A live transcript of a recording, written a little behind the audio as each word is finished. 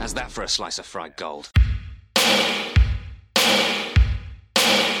How's that for a slice of fried gold? You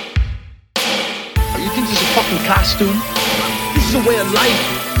think this is a fucking costume? This is a way of life.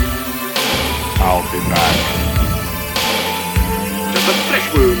 I'll be back. There's a flesh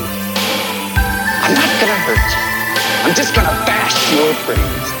wound. I'm not gonna hurt you. I'm just gonna bash your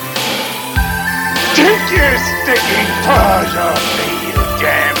brains. Take your sticking paws off me, you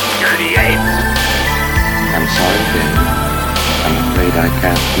damn dirty ape! I'm sorry, Dave. I'm afraid I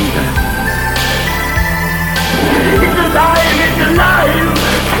can't do that. It's alive! It's alive!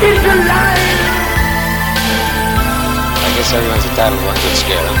 It's alive! I guess everyone's entitled to one good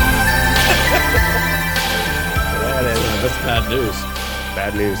scare, huh? That's bad news.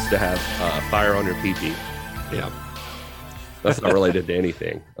 Bad news to have fire on your pee-pee. Yeah. That's not related to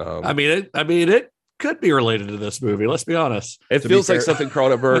anything. I mean, it could be related to this movie. Let's be honest. It feels like something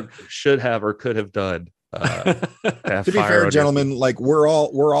Cronenberg should have or could have done. To be fair, gentlemen, like we're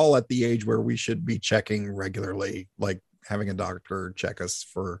all at the age where we should be checking regularly, like having a doctor check us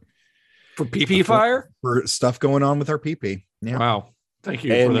for pee-pee fire, for stuff going on with our pee-pee. Yeah. Wow. Thank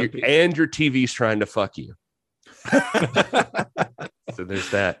you. And your TV's trying to fuck you. So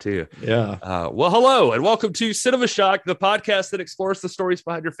there's that too. Yeah. Well, hello and welcome to Cinema Shock, the podcast that explores the stories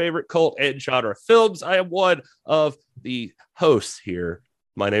behind your favorite cult and genre films. I am one of the hosts here.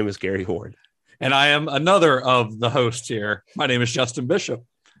 My name is Gary Horn. And I am another of the hosts here. My name is Justin Bishop.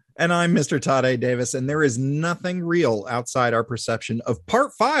 And I'm Mr. Todd A. Davis. And there is nothing real outside our perception of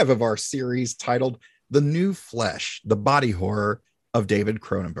part 5 of our series titled The New Flesh, the body horror of David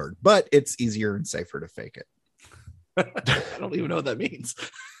Cronenberg. But it's easier and safer to fake it. I don't even know what that means.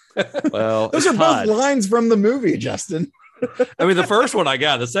 Well, those are both lines from the movie, Justin. I mean, the first one I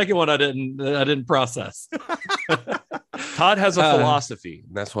got, the second one I didn't process. Todd has a philosophy,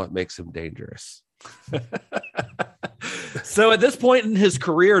 and that's what makes him dangerous. So at this point in his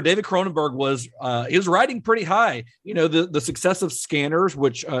career, David Cronenberg was riding pretty high. You know, the success of Scanners,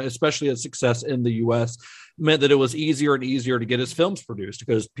 which especially a success in the U.S., meant that it was easier and easier to get his films produced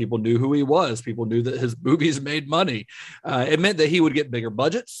because people knew who he was. People knew that his movies made money. It meant that he would get bigger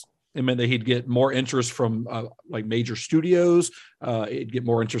budgets. It meant that he'd get more interest from like major studios. He'd get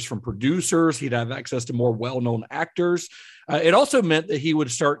more interest from producers. He'd have access to more well-known actors. It also meant that he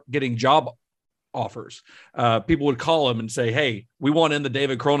would start getting job offers. People would call him and say, hey, we want in the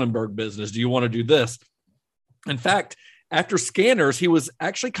David Cronenberg business. Do you want to do this? In fact, after Scanners, he was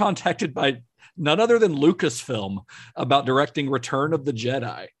actually contacted by none other than Lucasfilm about directing Return of the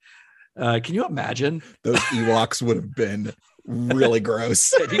Jedi. Can you imagine? Those Ewoks would have been really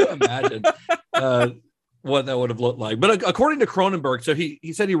gross. Can you imagine what that would have looked like? But according to Cronenberg, so he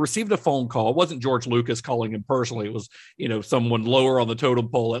said he received a phone call. It wasn't George Lucas calling him personally. It was, someone lower on the totem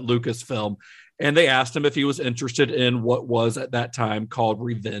pole at Lucasfilm. And they asked him if he was interested in what was at that time called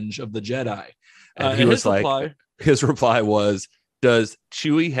Revenge of the Jedi. And he was like, his reply was, does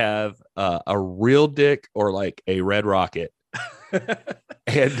Chewie have a real dick or like a red rocket?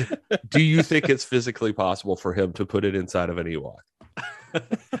 And do you think it's physically possible for him to put it inside of an Ewok?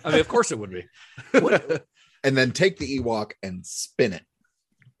 I mean, of course it would be. And then take the Ewok and spin it.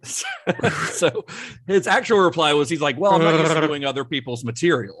 So his actual reply was, he's like, well, I'm not used to doing other people's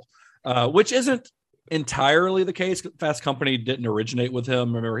material, which isn't entirely the case. Fast Company didn't originate with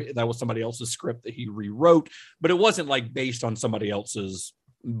him. Remember, that was somebody else's script that he rewrote, but it wasn't like based on somebody else's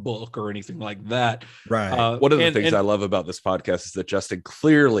book or anything like that. Right. One of the things I love about this podcast is that Justin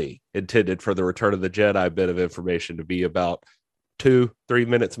clearly intended for the Return of the Jedi bit of information to be about 2-3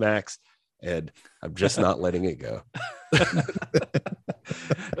 minutes max, and I'm just not letting it go.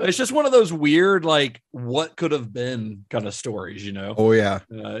 It's just one of those weird, like, what could have been kind of stories, Oh yeah.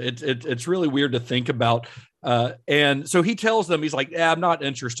 It's really weird to think about. And so he tells them, he's like, I'm not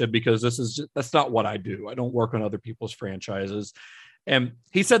interested because that's not what I do. I don't work on other people's franchises. And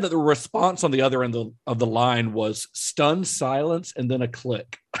he said that the response on the other end of the line was stunned silence and then a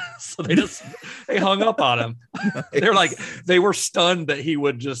click. So they hung up on him. They're like, they were stunned that he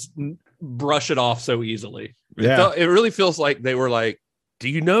would just brush it off so easily. Yeah. It really feels like they were like, do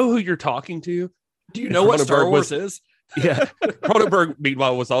you know who you're talking to? Do you know what Star Wars is? Yeah. Cronenberg,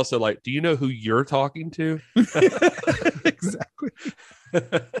 meanwhile, was also like, do you know who you're talking to? Exactly.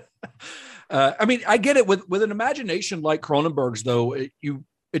 I mean, I get it with an imagination like Cronenberg's, though.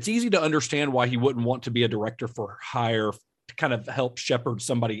 It's easy to understand why he wouldn't want to be a director for hire to kind of help shepherd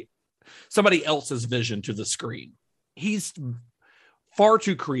somebody else's vision to the screen. He's far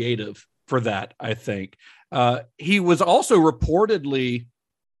too creative for that, I think. He was also reportedly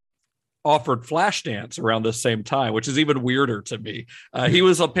offered Flashdance around the same time, which is even weirder to me. He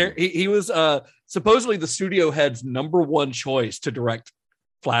was supposedly the studio head's number one choice to direct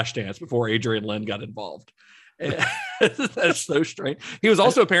Flashdance before Adrian Lyne got involved. That's so strange. He was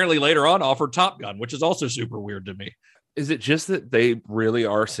also apparently later on offered Top Gun, which is also super weird to me. Is it just that they really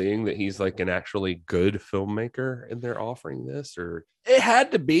are seeing that he's like an actually good filmmaker and they're offering this, or it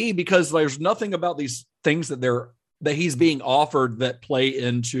had to be, because there's nothing about these things that he's being offered that play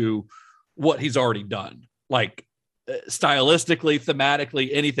into what he's already done, like stylistically, thematically,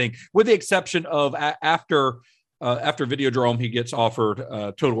 anything, with the exception of after Videodrome, he gets offered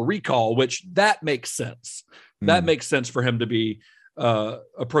Total Recall, which that makes sense. That makes sense for him to be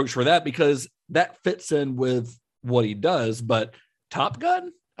approached for that, because that fits in with what he does. But Top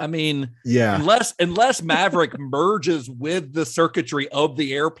Gun, I mean, yeah, unless Maverick merges with the circuitry of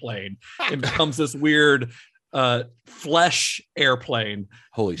the airplane and becomes this weird flesh airplane.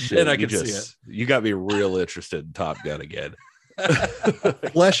 Holy shit. Then I can see it. You got me real interested in Top Gun again.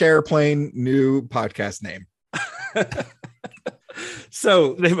 Flesh Airplane, new podcast name.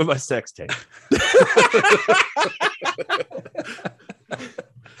 So name of my sex tape.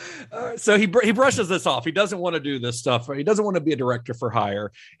 So he brushes this off. He doesn't want to do this stuff. He doesn't want to be a director for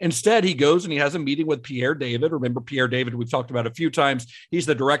hire. Instead, he goes and he has a meeting with Pierre David. Remember Pierre David, we've talked about a few times. He's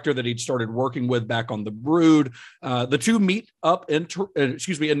the director that he'd started working with back on The Brood. The two meet up in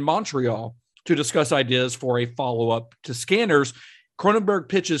Montreal to discuss ideas for a follow-up to Scanners. Cronenberg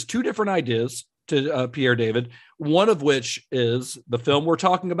pitches two different ideas to Pierre David, one of which is the film we're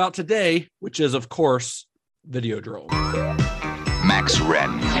talking about today, which is, of course, Videodrome. Max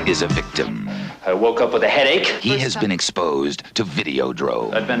Wren is a victim. I woke up with a headache. He has been exposed to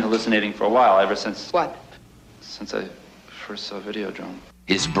Videodrome. I've been hallucinating for a while, ever since... What? Since I first saw Videodrome.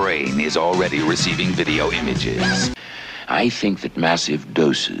 His brain is already receiving video images. I think that massive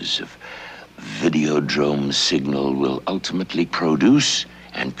doses of Videodrome signal will ultimately produce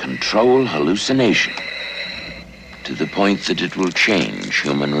and control hallucination to the point that it will change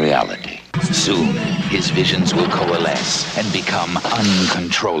human reality. Soon, his visions will coalesce and become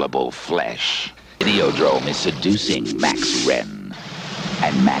uncontrollable flesh. Videodrome is seducing Max Wren,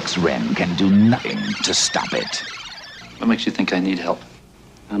 and Max Wren can do nothing to stop it. What makes you think I need help?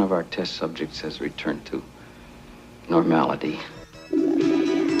 None of our test subjects has returned to normality.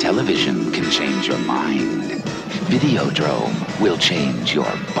 Television can change your mind. Videodrome will change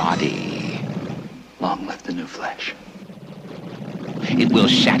your body. Long live the new flesh. It will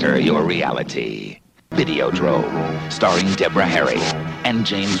shatter your reality. Videodrome, starring Deborah Harry and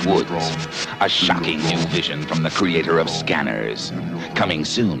James Woods. A shocking new vision from the creator of Scanners. Coming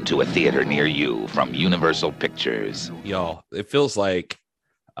soon to a theater near you from Universal Pictures. Y'all, it feels like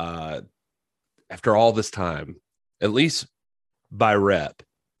after all this time, at least by rep,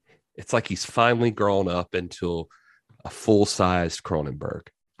 it's like he's finally grown up into a full-sized Cronenberg.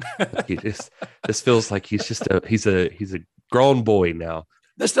 This feels like he's a grown boy now.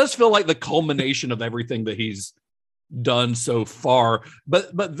 This does feel like the culmination of everything that he's done so far.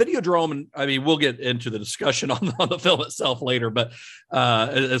 But Videodrome, and I mean, we'll get into the discussion on the film itself later, but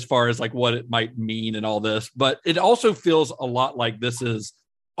as far as like what it might mean and all this, but it also feels a lot like this is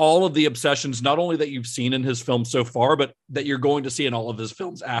all of the obsessions, not only that you've seen in his films so far, but that you're going to see in all of his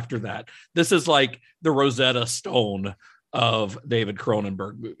films after that. This is like the Rosetta Stone of David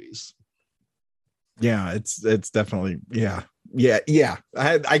Cronenberg movies. Yeah, it's definitely, yeah.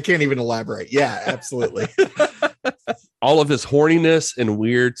 I can't even elaborate. Yeah, absolutely. All of his horniness and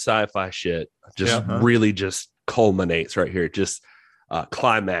weird sci-fi shit just really just culminates right here. Just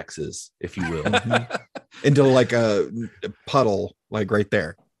climaxes, if you will, into like a puddle, like right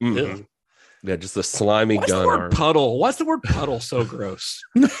there. Mm-hmm. Yeah, just a slimy What's gun the word arm. puddle? Why's the word puddle so gross?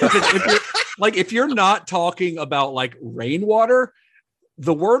 If you're not talking about like rainwater,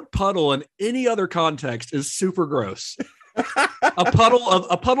 the word puddle in any other context is super gross. A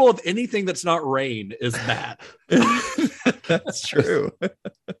puddle of anything that's not rain is bad. That's true.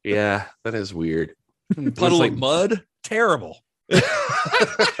 Yeah, that is weird. Puddle of mud, terrible.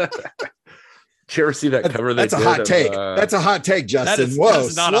 Did you ever see that cover? That's a hot take. That's a hot take, Justin. Whoa,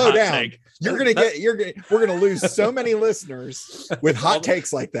 slow down. Take. We're gonna lose so many listeners with hot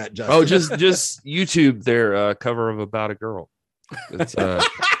takes like that, Justin. Oh, just YouTube their cover of About a Girl. It's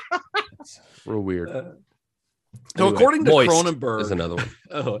real weird. So anyway, according to Moist Cronenberg, is another one.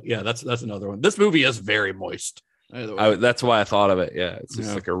 Oh yeah, that's another one. This movie is very moist. That's why I thought of it. Yeah, it's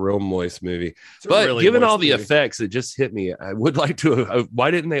just like a real moist movie. It's but really given all the movie. effects, it just hit me. I would like to.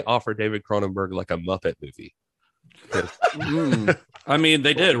 Why didn't they offer David Cronenberg like a Muppet movie? I mean,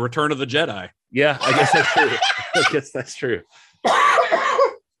 they did Return of the Jedi. Yeah, I guess that's true. I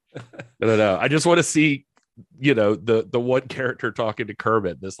don't know. I just want to see, the one character talking to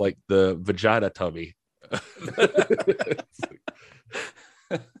Kermit. This like the vagina tummy.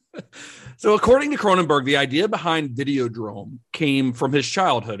 So according to Cronenberg, the idea behind Videodrome came from his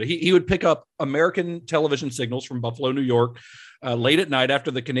childhood. He would pick up American television signals from Buffalo, New York, late at night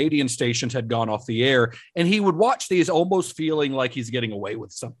after the Canadian stations had gone off the air. And he would watch these almost feeling like he's getting away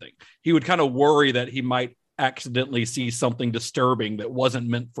with something. He would kind of worry that he might accidentally see something disturbing that wasn't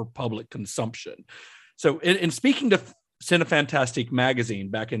meant for public consumption. So in speaking to Cinefantastique magazine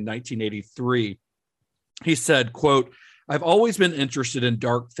back in 1983, he said, quote, "I've always been interested in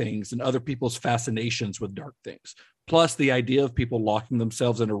dark things and other people's fascinations with dark things. Plus the idea of people locking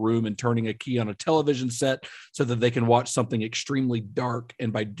themselves in a room and turning a key on a television set so that they can watch something extremely dark.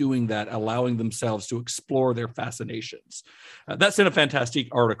 And by doing that, allowing themselves to explore their fascinations." That Cinefantastique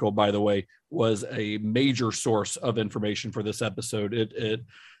article, by the way, was a major source of information for this episode. It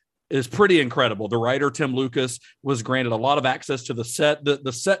is pretty incredible. The writer, Tim Lucas, was granted a lot of access to the set.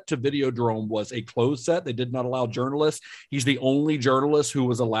 The set to Videodrome was a closed set. They did not allow journalists. He's the only journalist who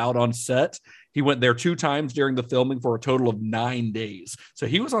was allowed on set. He went there 2 times during the filming for a total of 9 days. So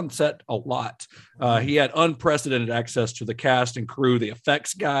he was on set a lot. He had unprecedented access to the cast and crew, the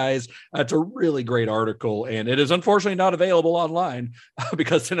effects guys. It's a really great article, and it is unfortunately not available online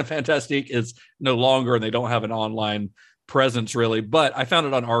because Cinefantastique is no longer, and they don't have an online presence really, but I found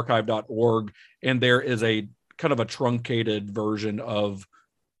it on archive.org, and there is a kind of a truncated version of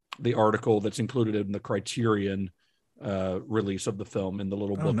the article that's included in the Criterion release of the film in the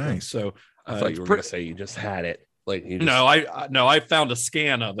little book. Nice. So I thought you were going to say you just had it. Like you just... I found a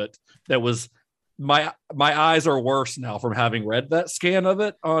scan of it that was my eyes are worse now from having read that scan of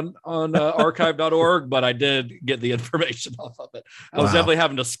it on archive.org, but I did get the information off of it. I was definitely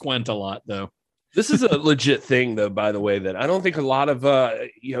having to squint a lot though. This is a legit thing, though, by the way, that I don't think a lot of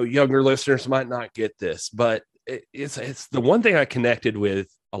younger listeners might not get this, but it's the one thing I connected with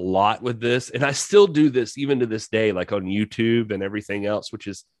a lot with this, and I still do this even to this day, like on YouTube and everything else, which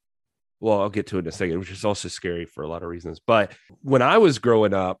is, well, I'll get to it in a second, which is also scary for a lot of reasons. But when I was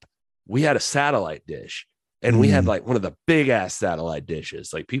growing up, we had a satellite dish. And we had like one of the big ass satellite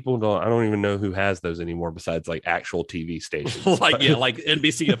dishes. Like I don't even know who has those anymore besides like actual TV stations. like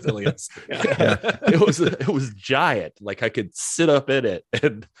NBC affiliates. Yeah. It was giant. Like I could sit up in it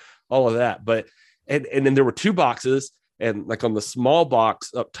and all of that. But and then there were 2 boxes, and like on the small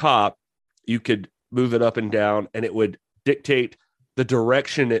box up top, you could move it up and down, and it would dictate the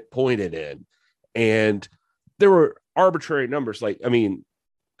direction it pointed in. And there were arbitrary numbers. Like, I mean,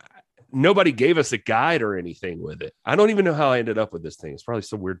 nobody gave us a guide or anything with it. I don't even know how I ended up with this thing. It's probably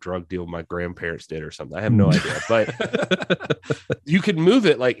some weird drug deal my grandparents did or something. I have no idea, but you could move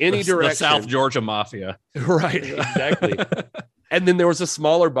it like any direction. The South Georgia Mafia. Right. Exactly. And then there was a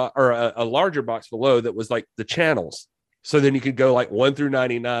smaller box or a larger box below that was like the channels. So then you could go like 1 through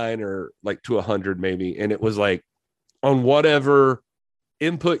 99 or like to 100 maybe. And it was like on whatever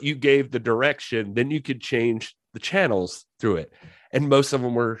input you gave the direction, then you could change the channels through it. And most of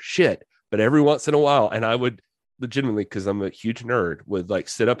them were shit, but every once in a while, and I would legitimately, because I'm a huge nerd, would like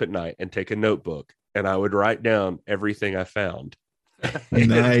sit up at night and take a notebook, and I would write down everything I found.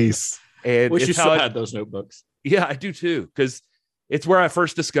 Nice. And wish you still had those notebooks. Yeah, I do too, because it's where I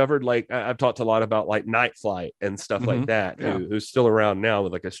first discovered, like, I've talked a lot about like Night Flight and stuff like that, who's still around now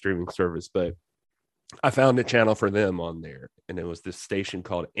with like a streaming service, but I found a channel for them on there, and it was this station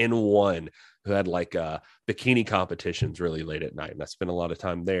called N1 who had like bikini competitions really late at night, and I spent a lot of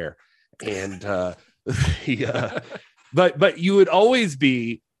time there. And but you would always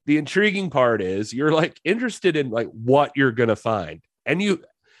be, the intriguing part is you're like interested in like what you're gonna find, and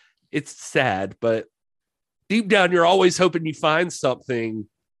it's sad, but deep down you're always hoping you find something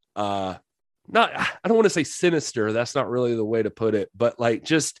I don't want to say sinister, that's not really the way to put it, but like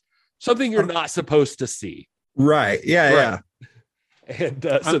just something you're not supposed to see. Right. Yeah. Right. Yeah. And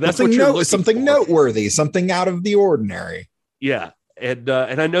so that's something what you're looking something for. noteworthy, something out of the ordinary. Yeah. And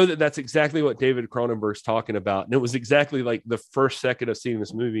I know that that's exactly what David Cronenberg's talking about. And it was exactly like the first second of seeing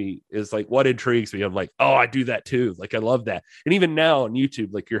this movie is like what intrigues me. I'm like, oh, I do that too. Like, I love that. And even now on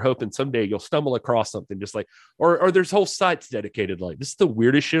YouTube, like you're hoping someday you'll stumble across something just like, or there's whole sites dedicated like, this is the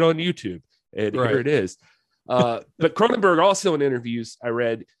weirdest shit on YouTube. And here it is. But Cronenberg also in interviews I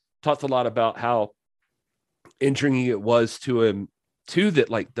read talked a lot about how intriguing it was to him too, that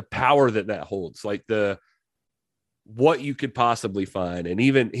like the power that holds, like what you could possibly find. And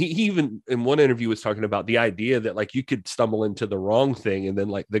even he even in one interview was talking about the idea that like you could stumble into the wrong thing and then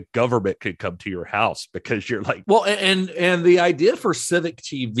like the government could come to your house because you're like, well, and the idea for Civic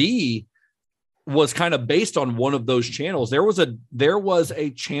TV was kind of based on one of those channels. There was a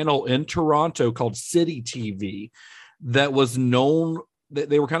channel in Toronto called City TV that was known, that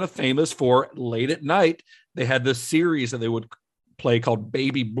they were kind of famous for late at night. They had this series that they would play called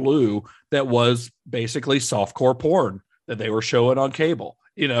Baby Blue that was basically softcore porn that they were showing on cable,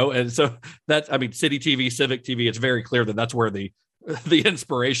 and so that's, I mean, City TV, Civic TV, it's very clear that that's where the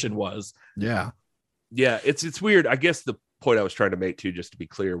inspiration was. Yeah. It's weird. I guess the point I was trying to make too, just to be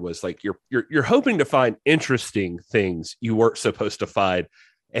clear, was like you're hoping to find interesting things you weren't supposed to find,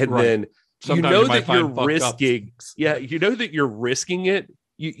 and then sometimes that you're risking. Yeah, that you're risking it.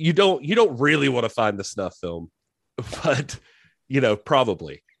 You don't really want to find the snuff film, but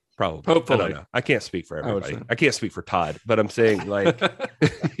probably. Hopefully. I don't know. I can't speak for everybody. I can't speak for Todd, but I'm saying like.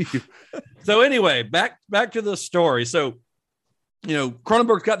 So anyway, back to the story. So,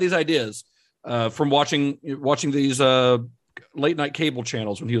 Cronenberg's got these ideas from watching these late night cable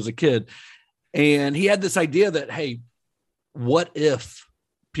channels when he was a kid, and he had this idea that, hey, what if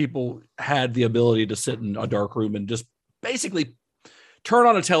people had the ability to sit in a dark room and just basically turn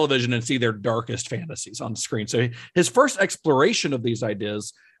on a television and see their darkest fantasies on screen? So his first exploration of these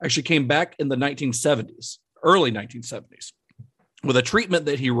ideas actually came back in the early 1970s, with a treatment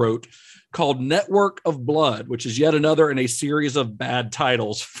that he wrote called Network of Blood, which is yet another in a series of bad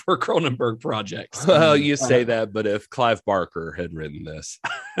titles for Cronenberg projects. Well, you say that, but if Clive Barker had written this,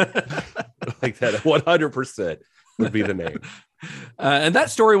 like that, 100% would be the name. And that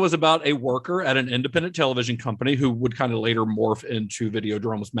story was about a worker at an independent television company who would kind of later morph into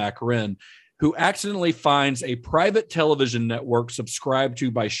Videodrome's Mac Ren, who accidentally finds a private television network subscribed to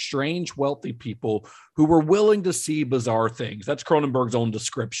by strange, wealthy people who were willing to see bizarre things. That's Cronenberg's own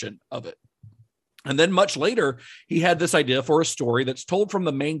description of it. And then much later, he had this idea for a story that's told from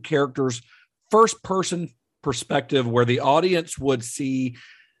the main character's first-person perspective, where the audience would see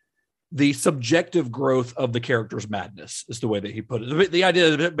the subjective growth of the character's madness, is the way that he put it. The idea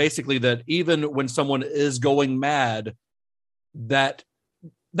is basically that even when someone is going mad, that's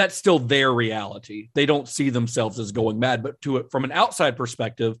still their reality. They don't see themselves as going mad, but from an outside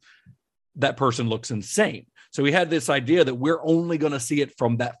perspective, that person looks insane. So he had this idea that we're only going to see it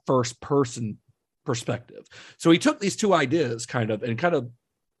from that first person perspective. So he took these two ideas kind of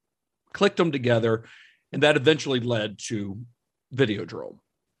clicked them together, and that eventually led to Videodrome.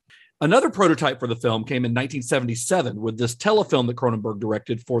 Another prototype for the film came in 1977 with this telefilm that Cronenberg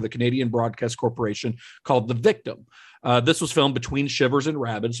directed for the Canadian Broadcast Corporation called The Victim. This was filmed between Shivers and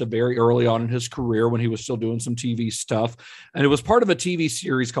Rabid, so very early on in his career when he was still doing some TV stuff. And it was part of a TV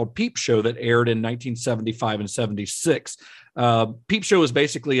series called Peep Show that aired in 1975 and 76. Peep Show is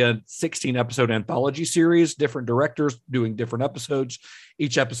basically a 16-episode anthology series, different directors doing different episodes.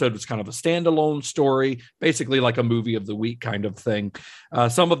 Each episode was kind of a standalone story, basically like a movie of the week kind of thing.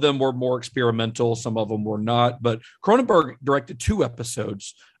 Some of them were more experimental, some of them were not. But Cronenberg directed 2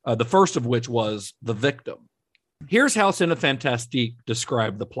 episodes, the first of which was The Victim. Here's how Cinefantastique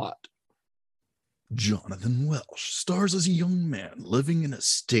described the plot. Jonathan Welsh stars as a young man living in a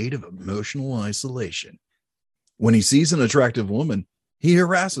state of emotional isolation. When he sees an attractive woman, he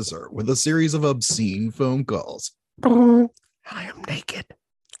harasses her with a series of obscene phone calls. I am naked.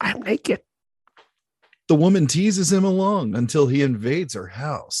 I'm naked. The woman teases him along until he invades her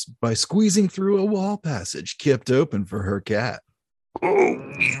house by squeezing through a wall passage kept open for her cat.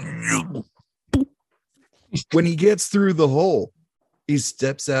 When he gets through the hole, he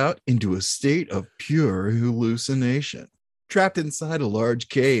steps out into a state of pure hallucination. Trapped inside a large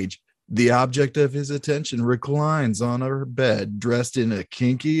cage, the object of his attention reclines on her bed dressed in a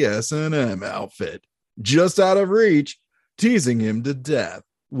kinky S&M outfit, just out of reach, teasing him to death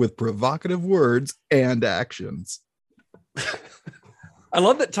with provocative words and actions. I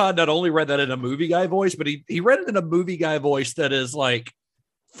love that Todd not only read that in a movie guy voice, but he read it in a movie guy voice that is like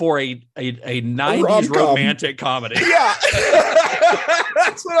for a 90s rom-com. Romantic comedy. Yeah.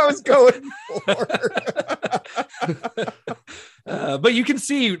 That's what I was going for. But you can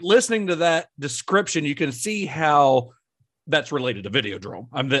see, listening to that description, you can see how that's related to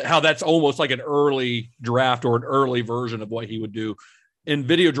Videodrome. How that's almost like an early draft or an early version of what he would do in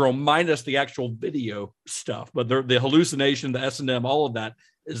Videodrome, minus the actual video stuff. But the hallucination, the S&M, all of that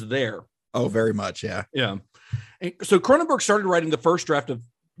is there. Oh, very much. Yeah. Yeah. And so Cronenberg started writing the first draft of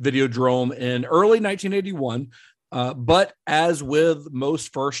Videodrome in early 1981. But as with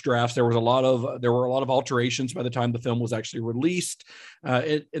most first drafts, there were a lot of alterations by the time the film was actually released.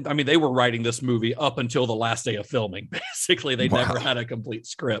 They were writing this movie up until the last day of filming. Basically, they never had a complete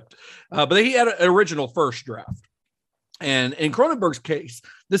script, but he had an original first draft. And in Cronenberg's case,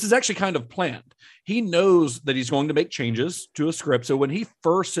 this is actually kind of planned. He knows that he's going to make changes to a script. So when he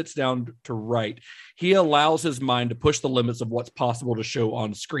first sits down to write, he allows his mind to push the limits of what's possible to show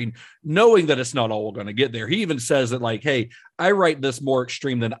on screen, knowing that it's not all going to get there. He even says that, like, hey, I write this more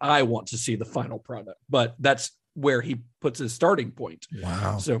extreme than I want to see the final product. But that's where he puts his starting point.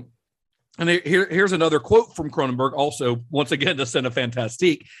 Wow. So, and here's another quote from Cronenberg, also, once again, to Cinema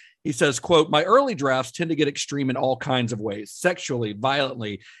Fantastique. He says, quote, "My early drafts tend to get extreme in all kinds of ways, sexually,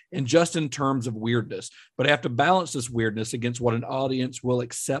 violently, and just in terms of weirdness. But I have to balance this weirdness against what an audience will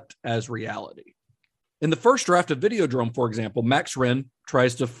accept as reality." In the first draft of Videodrome, for example, Max Renn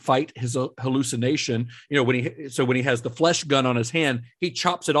tries to fight his hallucination. You know, when he has the flesh gun on his hand, he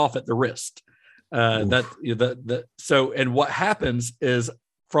chops it off at the wrist. And what happens is,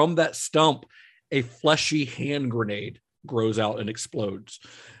 from that stump, a fleshy hand grenade grows out and explodes.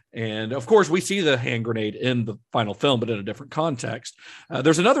 And of course, we see the hand grenade in the final film, but in a different context.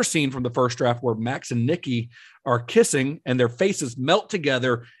 There's another scene from the first draft where Max and Nikki are kissing and their faces melt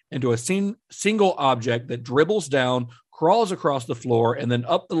together into a single object that dribbles down, crawls across the floor, and then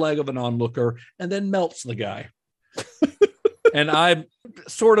up the leg of an onlooker, and then melts the guy. And I'm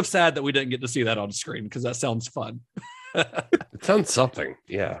sort of sad that we didn't get to see that on screen, because that sounds fun. It sounds something.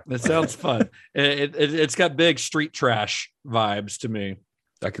 Yeah. It sounds fun. It's got big street trash vibes to me.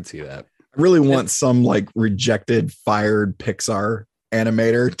 I could see that. I really want some like rejected, fired Pixar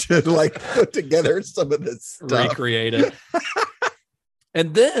animator to like put together some of this stuff. Recreate it.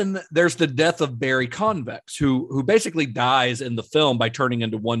 And then there's the death of Barry Convex, who basically dies in the film by turning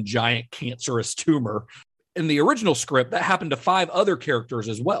into one giant cancerous tumor. In the original script, that happened to 5 other characters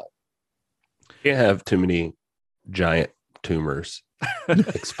as well. Can't have too many giant tumors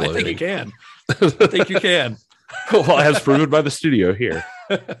exploding. I think you can. I think you can. Well, as proven by the studio here.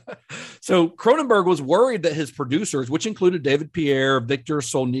 So Cronenberg was worried that his producers, which included David Pierre, Victor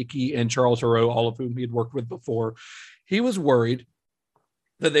Solnicki, and Charles Heroux, all of whom he had worked with before, he was worried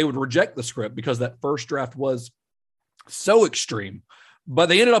that they would reject the script because that first draft was so extreme. But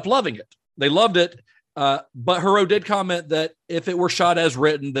they ended up loving it. They loved it. But Heroux did comment that if it were shot as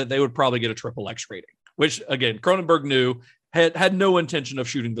written, that they would probably get a XXX rating, which, again, Cronenberg knew had no intention of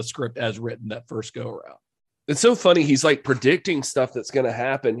shooting the script as written that first go around. It's so funny. He's like predicting stuff that's going to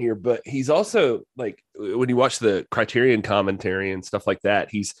happen here, but he's also like, when you watch the Criterion commentary and stuff like that,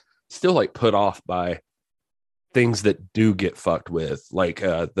 he's still like put off by things that do get fucked with, like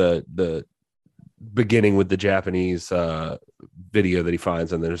the beginning with the Japanese video that he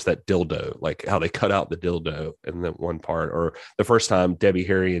finds, and there's that dildo, like how they cut out the dildo in that one part, or the first time Debbie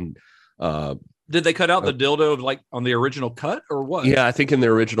Harry and did they cut out the dildo like on the original cut or what? Yeah, I think in the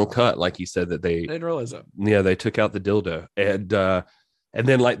original cut, like you said, that they I didn't realize that. Yeah, they took out the dildo, and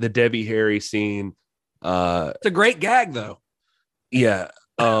then like the Debbie Harry scene. It's a great gag, though. Yeah.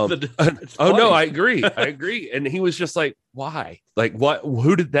 Oh no, I agree. And he was just like, why? Like, what?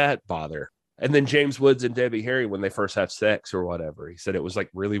 Who did that bother? And then James Woods and Debbie Harry, when they first have sex or whatever, he said it was like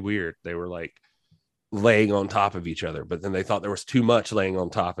really weird. They were like laying on top of each other, but then they thought there was too much laying on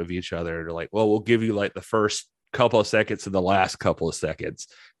top of each other. They're like, well, we'll give you like the first couple of seconds and the last couple of seconds.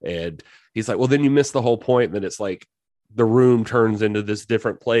 And he's like, well, then you miss the whole point that it's like the room turns into this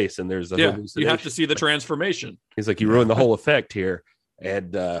different place and there's you have to see the transformation. He's like, you ruined the whole effect here.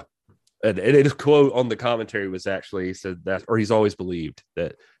 And his quote on the commentary was actually, he said that, or he's always believed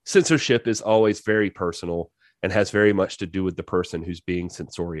that censorship is always very personal and has very much to do with the person who's being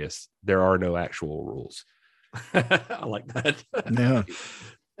censorious. There are no actual rules. I like that. Yeah.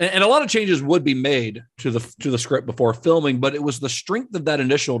 And a lot of changes would be made to the script before filming, but it was the strength of that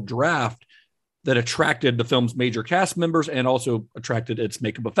initial draft that attracted the film's major cast members and also attracted its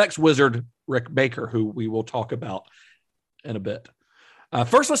makeup effects wizard, Rick Baker, who we will talk about in a bit.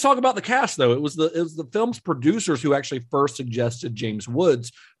 First, let's talk about the cast, though. It was the film's producers who actually first suggested James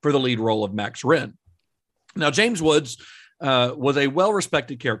Woods for the lead role of Max Renn. Now, James Woods was a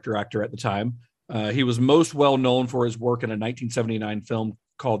well-respected character actor at the time. He was most well known for his work in a 1979 film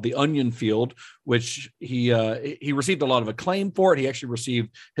called The Onion Field, which he received a lot of acclaim for it. He actually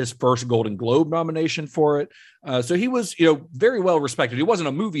received his first Golden Globe nomination for it. So he was, very well respected. He wasn't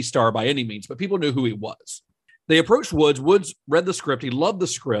a movie star by any means, but people knew who he was. They approached Woods. Woods read the script. He loved the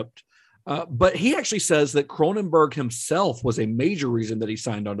script. But he actually says that Cronenberg himself was a major reason that he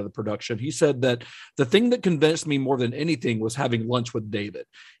signed onto the production. He said that the thing that convinced me more than anything was having lunch with David.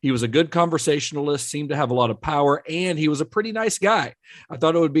 He was a good conversationalist, seemed to have a lot of power, and he was a pretty nice guy. I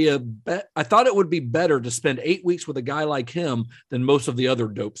thought it would be better to spend 8 weeks with a guy like him than most of the other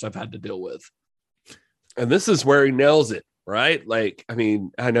dopes I've had to deal with. And this is where he nails it, right? Like, I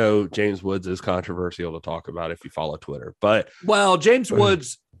mean, I know James Woods is controversial to talk about if you follow Twitter, but James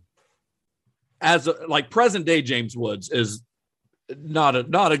Woods, as present day James Woods, is not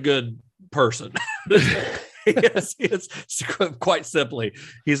a good person. Yes, quite simply,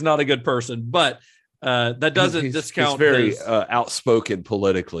 he's not a good person. But That doesn't discount. He's very his, outspoken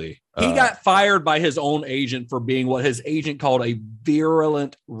politically. He got fired by his own agent for being what his agent called a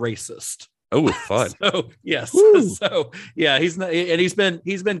virulent racist. Oh, fun. So yes. Woo. So yeah, he's not, and he's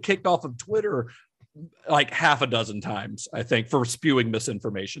been kicked off of Twitter like half a dozen times, I think, for spewing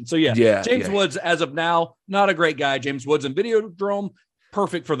misinformation. So yeah, James Woods, as of now, not a great guy. James Woods in Videodrome,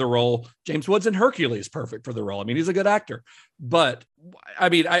 perfect for the role. James Woods in Hercules, perfect for the role. I mean, he's a good actor, but I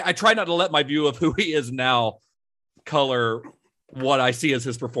mean, I try not to let my view of who he is now color what I see as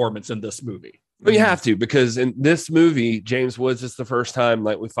his performance in this movie. Well, you have to, because in this movie, James Woods is the first time,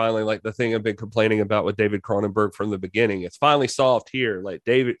 like, we finally, like, the thing I've been complaining about with David Cronenberg from the beginning, it's finally solved here. Like,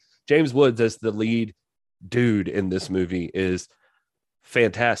 James Woods as the lead dude in this movie is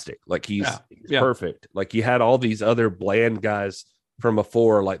fantastic. Like, he's perfect. Like, you had all these other bland guys from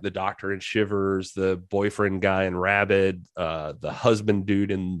before, like the doctor in Shivers, the boyfriend guy in Rabid, the husband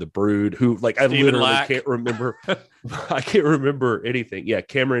dude in The Brood, who, like, I literally can't remember. I can't remember anything. Yeah,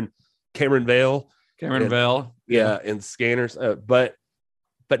 Cameron Vale. Yeah, and Scanners. But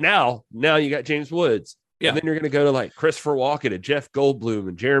now you got James Woods. Yeah. And then you're going to go to, like, Christopher Walken and Jeff Goldblum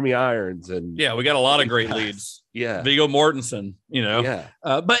and Jeremy Irons. And yeah, we got a lot of great leads. Yeah. Viggo Mortensen, you know. Yeah.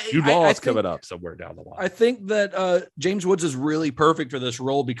 But Jude Law's coming up somewhere down the line. I think that James Woods is really perfect for this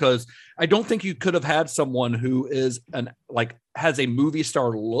role, because I don't think you could have had someone who is has a movie star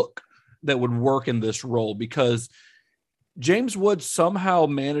look that would work in this role, because James Woods somehow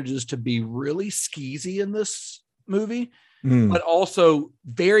manages to be really skeezy in this movie, but also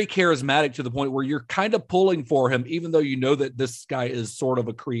very charismatic to the point where you're kind of pulling for him, even though you know that this guy is sort of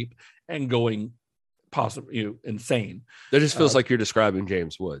a creep and going possibly insane. That just feels like you're describing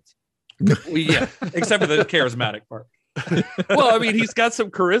James Woods. Yeah, except for the charismatic part. Well, I mean, he's got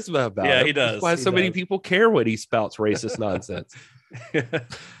some charisma about him. Yeah, he does. That's why so many people care when he spouts racist nonsense.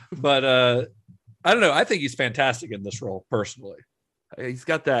 But I don't know. I think he's fantastic in this role, personally. He's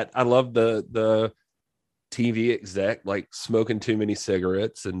got that. I love the TV exec, like, smoking too many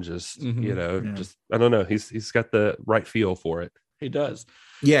cigarettes and just, just, I don't know. He's got the right feel for it. He does.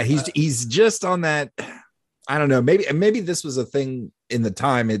 Yeah. He's just on that. I don't know. Maybe this was a thing in the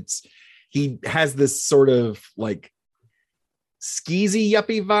time. He has this sort of, like, skeezy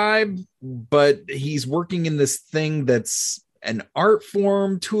yuppie vibe, but he's working in this thing that's an art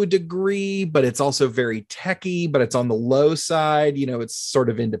form to a degree, but it's also very techy, but it's on the low side. You know, it's sort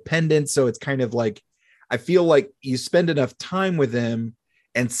of independent. So it's kind of like, I feel like you spend enough time with him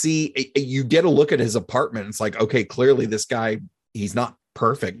and you get a look at his apartment. It's like, okay, clearly this guy, he's not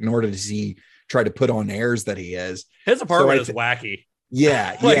perfect, nor does he try to put on airs that he is. His apartment is wacky.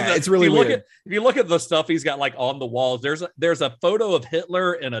 Yeah. It's really weird. If you look at the stuff he's got, like, on the walls, there's a photo of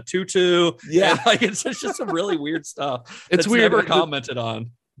Hitler in a tutu. Yeah. Like, it's just some really weird stuff. It's weird. Never commented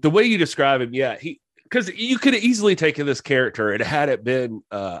on. The way you describe him. Yeah. Because you could have easily taken this character, and had it been,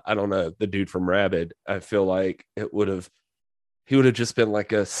 I don't know, the dude from Rabid, I feel like he would have just been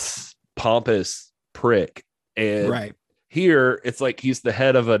like a pompous prick. And right here, it's like he's the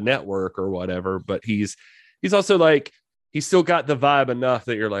head of a network or whatever, but he's also, like, he's still got the vibe enough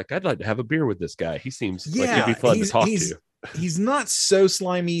that you're like, I'd like to have a beer with this guy. He seems like he'd be fun to talk to. He's not so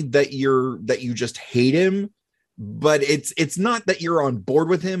slimy that you just hate him, but it's not that you're on board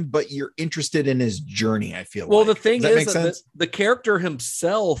with him, but you're interested in his journey. I feel the thing is that the character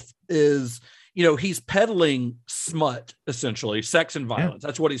himself is, he's peddling smut, essentially, sex and violence. Yeah.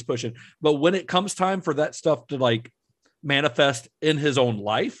 That's what he's pushing. But when it comes time for that stuff to, like, manifest in his own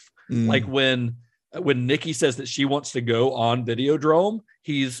life, like when Nikki says that she wants to go on Videodrome,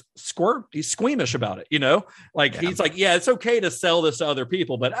 he's squeamish about it, he's like, yeah, it's okay to sell this to other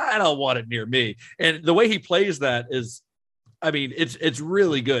people, but I don't want it near me. And the way he plays that is, I mean, it's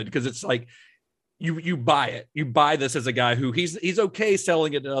really good, because it's like you buy it. You buy this as a guy who he's okay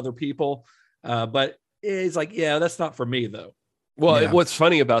selling it to other people, but he's like, yeah, that's not for me though. Well, what's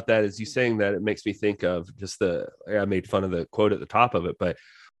funny about that is you saying that, it makes me think of just I made fun of the quote at the top of it, but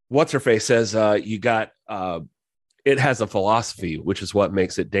what's her face says, you got, it has a philosophy, which is what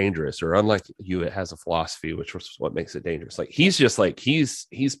makes it dangerous, or unlike you, it has a philosophy, which was what makes it dangerous. Like, he's just like, he's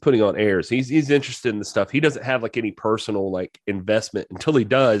putting on airs. He's interested in the stuff. He doesn't have, like, any personal, like, investment until he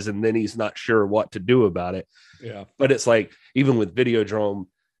does. And then he's not sure what to do about it. Yeah. But it's like, even with Videodrome,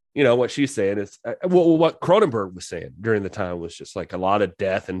 what she's saying is, what Cronenberg was saying during the time was just like a lot of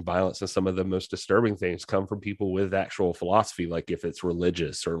death and violence, and some of the most disturbing things come from people with actual philosophy, like if it's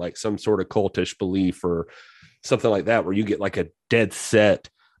religious or like some sort of cultish belief or something like that, where you get like a dead set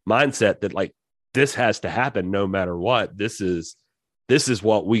mindset that, like, this has to happen no matter what. This is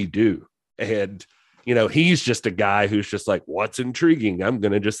what we do. And you know, he's just a guy who's just like, what's intriguing? I'm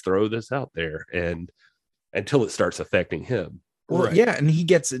going to just throw this out there. And until it starts affecting him. Well, Right. yeah. And he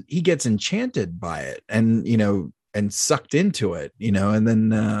gets enchanted by it and, you know, and sucked into it, you know, and then,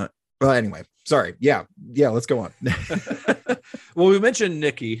 well, anyway, sorry. Yeah. Let's go on. Well, we mentioned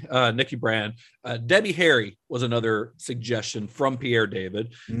Nikki Brand. Debbie Harry was another suggestion from Pierre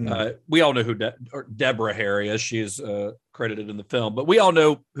David. We all know who Deborah Harry is. She is credited in the film, but we all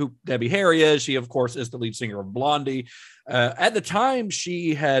know who Debbie Harry is. She, of course, is the lead singer of Blondie. At the time,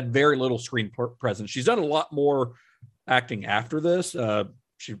 she had very little screen presence. She's done a lot more acting after this.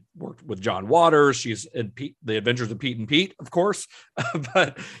 She worked with John Waters. She's in The Adventures of Pete and Pete, of course.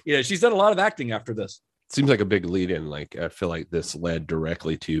 But yeah, she's done a lot of acting after this. Seems like a big lead in. Like, I feel like this led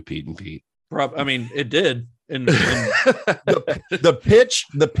directly to Pete and Pete. I mean, it did. The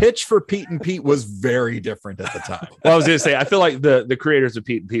pitch for Pete and Pete was very different at the time. Well, I was going to say, I feel like the creators of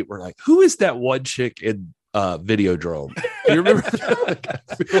Pete and Pete were like, who is that one chick in Videodrome? Do you remember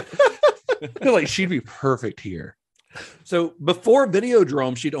that? I feel like she'd be perfect here. So before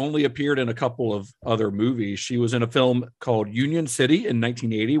Videodrome, she'd only appeared in a couple of other movies. She was in a film called Union City in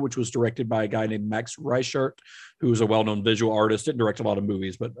 1980, which was directed by a guy named Max Reichert, who was a well-known visual artist. Didn't direct a lot of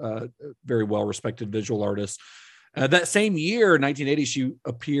movies, but very well-respected visual artist. That same year, 1980, she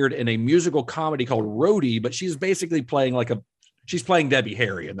appeared in a musical comedy called Roadie, but she's basically playing she's playing Debbie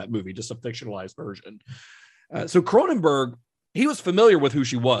Harry in that movie, just a fictionalized version. So Cronenberg, he was familiar with who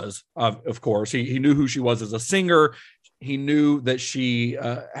she was, of course. He knew who she was as a singer. He knew that she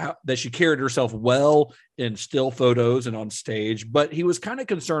carried herself well in still photos and on stage, but he was kind of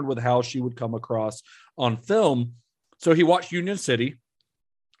concerned with how she would come across on film. So he watched Union City,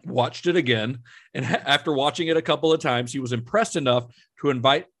 watched it again, and after watching it a couple of times, he was impressed enough to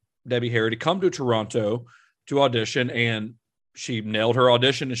invite Debbie Harry to come to Toronto to audition, and she nailed her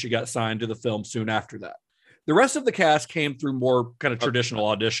audition and she got signed to the film soon after that. The rest of the cast came through more kind of traditional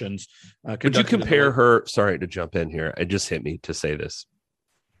auditions. Would you compare her? Sorry to jump in here. It just hit me to say this.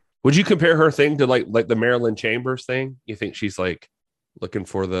 Would you compare her thing to like the Marilyn Chambers thing? You think she's like looking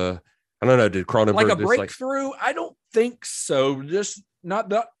for I don't know. Did Cronenberg like a breakthrough? I don't think so. Just not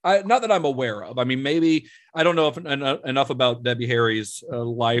that I'm aware of. I mean, maybe I don't know enough about Debbie Harry's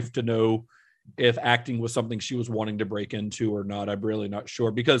life to know if acting was something she was wanting to break into or not. I'm really not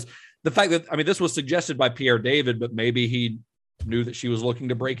sure, because the fact that, I mean, this was suggested by Pierre David, but maybe he knew that she was looking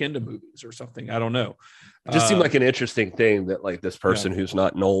to break into movies or something. I don't know. It just seemed like an interesting thing that like this person who's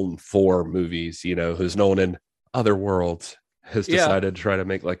not known for movies, you know, who's known in other worlds, has decided to try to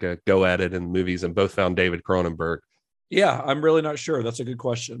make like a go at it in movies, and both found David Cronenberg. Yeah, I'm really not sure. That's a good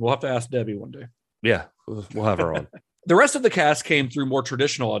question. We'll have to ask Debbie one day. Yeah, we'll have her on. The rest of the cast came through more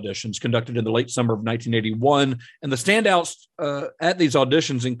traditional auditions conducted in the late summer of 1981. And the standouts at these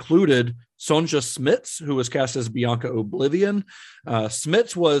auditions included Sonja Smits, who was cast as Bianca Oblivion.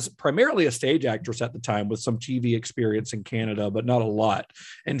 Smits was primarily a stage actress at the time with some TV experience in Canada, but not a lot.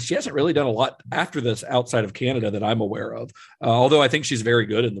 And she hasn't really done a lot after this outside of Canada that I'm aware of. Although I think she's very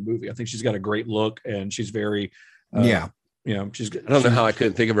good in the movie. I think she's got a great look and she's very, you know, she's good. I don't know how I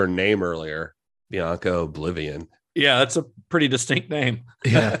couldn't think of her name earlier. Bianca Oblivion. Yeah, that's a pretty distinct name.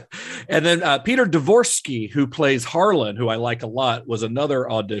 Yeah. And then Peter Dvorsky, who plays Harlan, who I like a lot, was another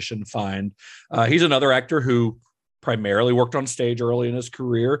audition find. He's another actor who primarily worked on stage early in his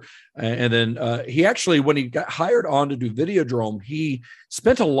career. And then he actually, when he got hired on to do Videodrome, he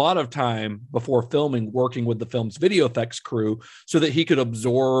spent a lot of time before filming working with the film's video effects crew so that he could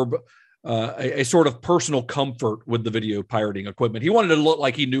absorb a sort of personal comfort with the video pirating equipment. He wanted to look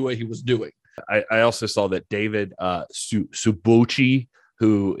like he knew what he was doing. I also saw that David Subochi,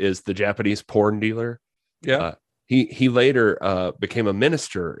 who is the Japanese porn dealer, he later became a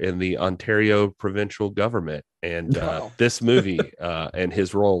minister in the Ontario provincial government. And this movie and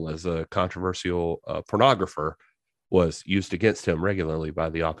his role as a controversial pornographer was used against him regularly by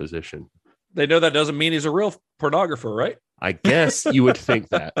the opposition. They know that doesn't mean he's a real pornographer, right? I guess you would think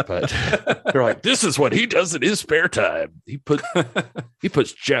that, but they're like, this is what he does in his spare time. He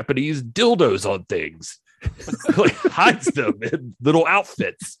puts Japanese dildos on things, like hides them in little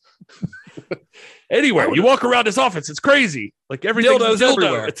outfits. Anywhere you walk around his office, it's crazy. Like everything's dildos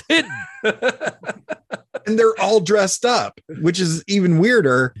everywhere. It's hidden. And they're all dressed up, which is even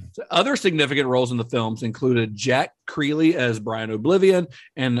weirder. Other significant roles in the films included Jack Creeley as Brian Oblivion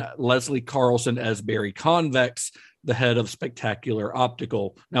and Leslie Carlson as Barry Convex, the head of Spectacular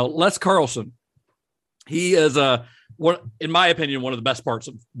Optical. Now, Les Carlson, he is in my opinion, one of the best parts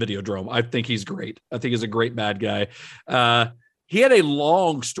of Videodrome. I think he's great. I think he's a great bad guy. He had a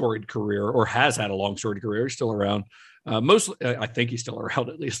long storied career, or has had a long storied career. He's still around. Mostly, I think he's still around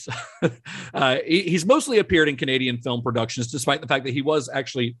at least. He's mostly appeared in Canadian film productions, despite the fact that he was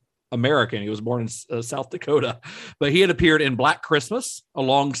actually American. He was born in South Dakota, but he had appeared in Black Christmas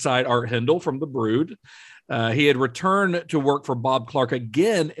alongside Art Hindle from The Brood. He had returned to work for Bob Clark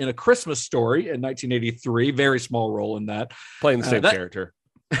again in A Christmas Story in 1983. Very small role in that. Playing the same character.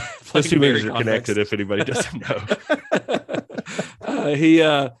 Those two movies are connected if anybody doesn't know.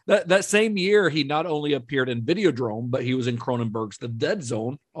 That same year, he not only appeared in Videodrome, but he was in Cronenberg's The Dead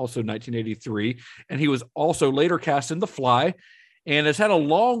Zone, also 1983. And he was also later cast in The Fly, and has had a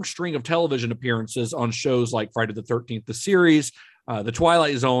long string of television appearances on shows like Friday the 13th, the series, The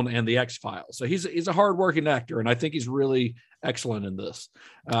Twilight Zone, and The X-Files. So he's a hardworking actor, and I think he's really excellent in this.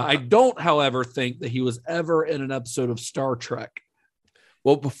 I don't, however, think that he was ever in an episode of Star Trek.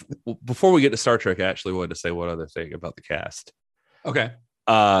 Well, before we get to Star Trek, I actually wanted to say one other thing about the cast. Okay.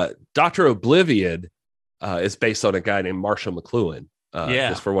 Dr. Oblivion is based on a guy named Marshall McLuhan.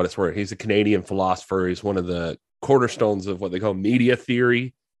 Just for what it's worth. He's a Canadian philosopher. He's one of the cornerstones of what they call media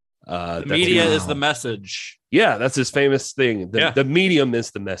theory. Media is the message. Yeah, that's his famous thing. The medium is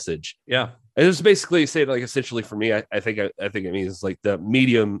the message. Yeah. And it was basically saying, like, essentially for me, I think it means like the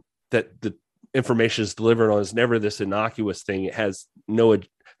medium that the information is delivered on is never this innocuous thing. It has no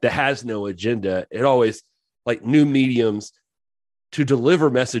agenda. It always, like, new mediums to deliver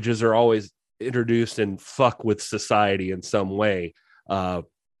messages are always introduced and fuck with society in some way.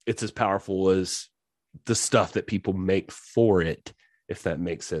 It's as powerful as the stuff that people make for it, if that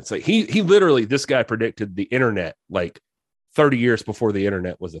makes sense. Like he literally, this guy predicted the internet like 30 years before the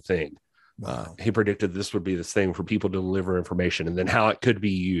internet was a thing. Wow. He predicted this would be this thing for people to deliver information, and then how it could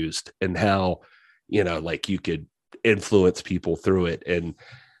be used, and how, like you could influence people through it and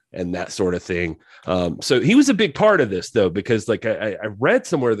that sort of thing. So he was a big part of this, though, because like I read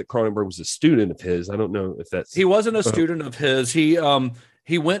somewhere that Cronenberg was a student of his. I don't know if that's... He wasn't a student of his. He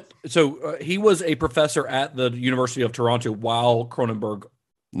was a professor at the University of Toronto while Cronenberg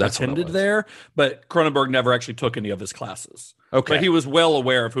attended there, but Cronenberg never actually took any of his classes. Okay. But he was well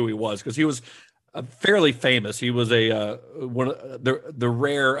aware of who he was, because he was fairly famous. He was one of the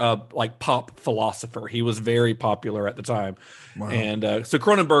rare like pop philosopher. He was very popular at the time. Wow. And so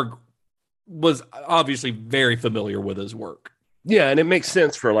Cronenberg was obviously very familiar with his work. Yeah, and it makes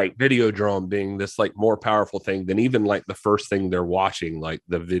sense for like Videodrome being this like more powerful thing than even like the first thing they're watching, like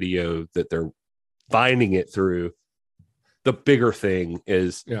the video that they're finding it through. The bigger thing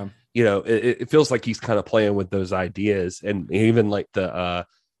is, it feels like he's kind of playing with those ideas, and even like the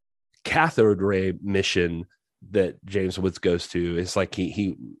cathode ray mission that James Woods goes to. It's like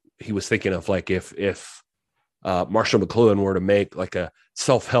he was thinking of like if Marshall McLuhan were to make like a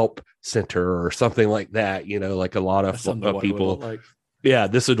self-help center or something like that, like a lot of people like. Yeah,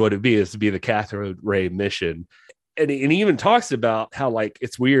 this is what it'd be, is to be the cathode ray mission. And he even talks about how like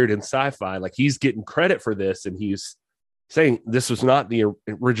it's weird in sci-fi, like he's getting credit for this, and he's saying this was not the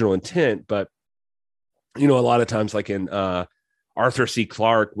original intent, but a lot of times like in Arthur C.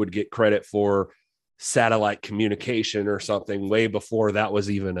 Clarke would get credit for satellite communication or something way before that was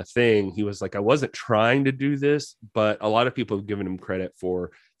even a thing. He was like, I wasn't trying to do this, but a lot of people have given him credit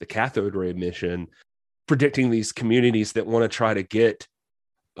for the cathode ray mission, predicting these communities that want to try to get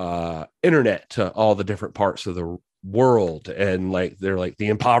internet to all the different parts of the world. And like, they're like the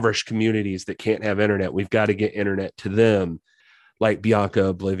impoverished communities that can't have internet. We've got to get internet to them. Like Bianca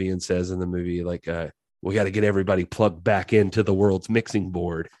Oblivion says in the movie, like, we got to get everybody plugged back into the world's mixing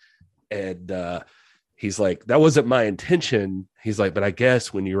board. And he's like, that wasn't my intention. He's like, but I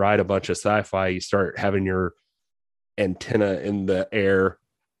guess when you write a bunch of sci-fi, you start having your antenna in the air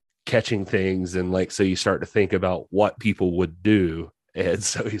catching things. And like, so you start to think about what people would do. And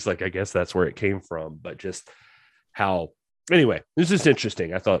so he's like, I guess that's where it came from. But just how, anyway, this is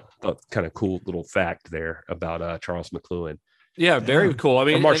interesting. I thought kind of cool little fact there about Charles McLuhan. Yeah, very cool. I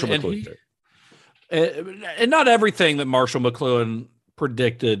mean, or Marshall McLuhan. And not everything that Marshall McLuhan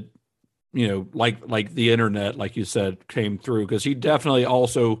predicted, like the internet, like you said, came through, because he definitely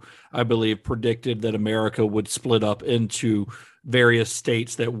also, I believe, predicted that America would split up into various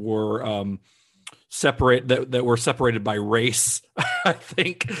states that were that were separated by race. I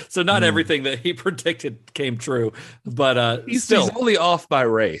think so. Not everything that he predicted came true, but he's only off by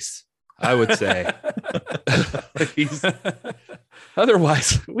race, I would say.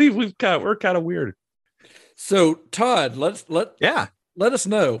 Otherwise, we're kind of weird. So Todd, let us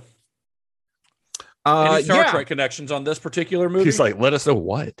know. Any Star Trek connections on this particular movie? He's like, let us know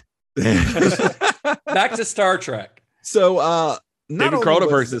what. Back to Star Trek. So David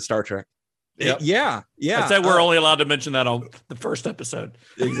Cronenberg's in Star Trek. Yep. Yeah. I said we're only allowed to mention that on the first episode.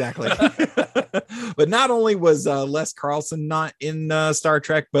 Exactly. But not only was Les Carlson not in Star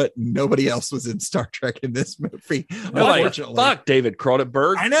Trek, but nobody else was in Star Trek in this movie. Unfortunately. Fuck David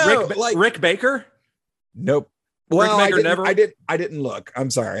Cronenberg. I know. Rick Baker? Nope. Well, Rick Baker I didn't look. I'm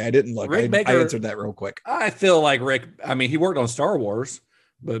sorry. I didn't look. Rick Baker, I answered that real quick. I feel like Rick, I mean, he worked on Star Wars,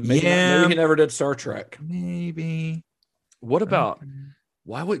 but maybe he never did Star Trek. Maybe. What about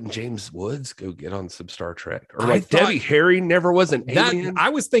why wouldn't James Woods go get on some Star Trek? Or like Debbie Harry never was an alien? I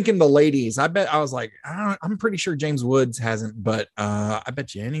was thinking the ladies. I was like, I'm pretty sure James Woods hasn't, but I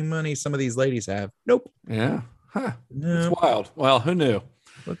bet you any money some of these ladies have. Nope. Yeah. Huh. Nope. It's wild. Well, who knew?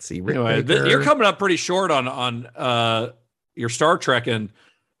 Let's see. Anyway, you're coming up pretty short on your Star Trek, and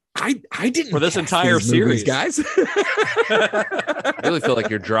I didn't for this entire series, guys. I really feel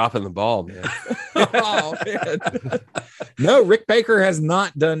like you're dropping the ball, man. Oh, man. No, Rick Baker has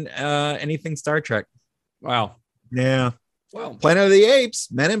not done anything Star Trek. Wow. Yeah. Well, Planet of the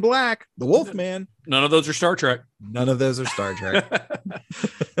Apes, Men in Black, The Wolfman. None of those are Star Trek. None of those are Star Trek.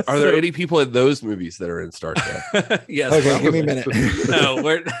 Are there any people in those movies that are in Star Trek? Yes. Okay, give me a minute. No,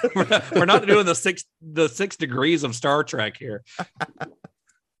 we're not doing the six degrees of Star Trek here.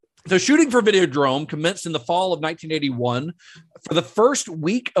 So shooting for Videodrome commenced in the fall of 1981. For the first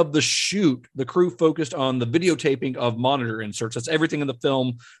week of the shoot, the crew focused on the videotaping of monitor inserts. That's everything in the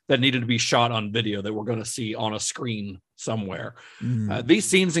film that needed to be shot on video that we're going to see on a screen somewhere. These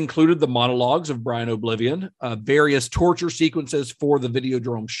scenes included the monologues of Brian Oblivion, various torture sequences for the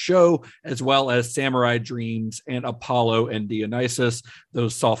Videodrome show, as well as Samurai Dreams and Apollo and Dionysus,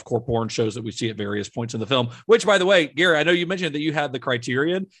 those softcore porn shows that we see at various points in the film, which, by the way, Gary, I know you mentioned that you had the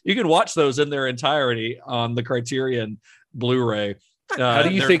Criterion. You can watch those in their entirety on the Criterion Blu-ray. How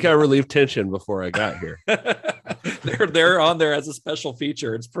do you think I relieved tension before I got here? they're on there as a special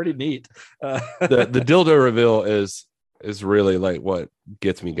feature. It's pretty neat. The dildo reveal is really like what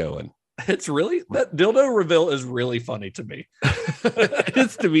gets me going. It's really, that dildo reveal is really funny to me. It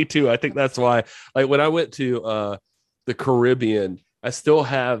is to me too. I think that's why, like, when I went to the Caribbean, I still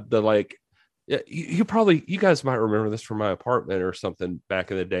have the, like, you guys might remember this from my apartment or something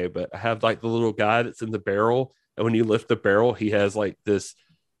back in the day, but I have like the little guy that's in the barrel, and when you lift the barrel, he has like this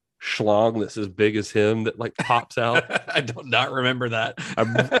schlong that's as big as him that like pops out. I do not remember that.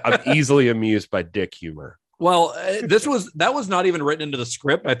 I'm easily amused by dick humor. Well, that was not even written into the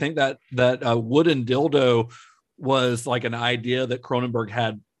script. I think that wooden dildo was like an idea that Cronenberg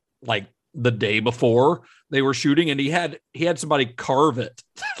had like the day before they were shooting, and he had somebody carve it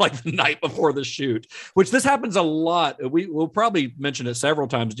like the night before the shoot, which this happens a lot. We'll probably mention it several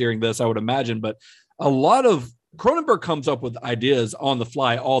times during this, I would imagine, but a lot of Cronenberg comes up with ideas on the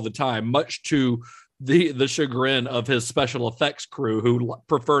fly all the time, much to the chagrin of his special effects crew, who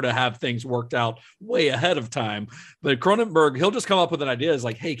prefer to have things worked out way ahead of time. But Cronenberg, he'll just come up with an idea. It's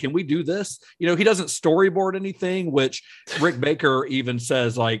like, hey, can we do this? You know, he doesn't storyboard anything, which Rick Baker even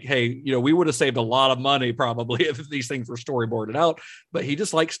says, like, hey, you know, we would have saved a lot of money probably if these things were storyboarded out. But he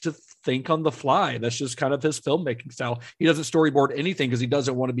just likes to think on the fly. That's just kind of his filmmaking style. He doesn't storyboard anything because he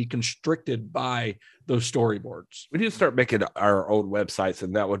doesn't want to be constricted by those storyboards. We need to start making our own websites,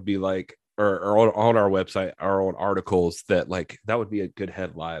 and that would be like, or on our website, our own articles, that like, that would be a good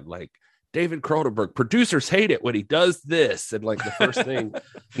headline. Like, David Cronenberg, producers hate it when he does this. And like the first thing,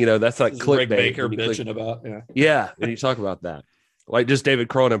 you know, that's like clickbait. Rick Baker bitching about. Yeah. When you talk about that, like just David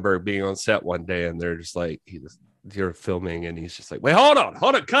Cronenberg being on set one day and they're just like, you're filming and he's just like, wait, hold on,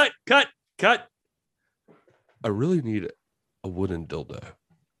 cut. I really need a wooden dildo.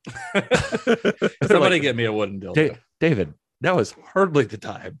 Somebody get me a wooden dildo. David, now is hardly the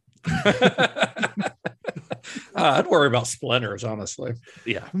time. I'd worry about splinters, honestly.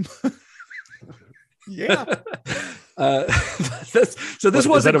 Yeah. Yeah. This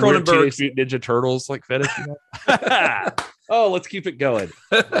wasn't Cronenberg's Teenage Mutant Ninja Turtles like fetish. Oh, let's keep it going.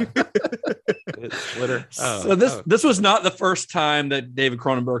 This was not the first time that David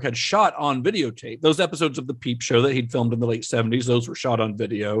Cronenberg had shot on videotape. Those episodes of the Peep Show that he'd filmed in the late 70s, those were shot on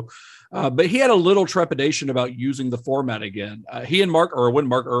video. But he had a little trepidation about using the format again. He and Mark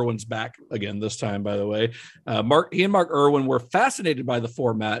Irwin's back again this time, by the way. He and Mark Irwin were fascinated by the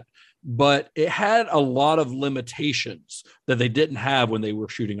format, but it had a lot of limitations that they didn't have when they were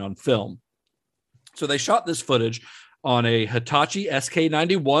shooting on film. So they shot this footage on a Hitachi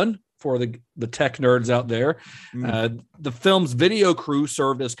SK91 for the tech nerds out there. The film's video crew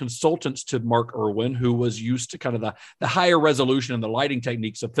served as consultants to Mark Irwin, who was used to kind of the higher resolution and the lighting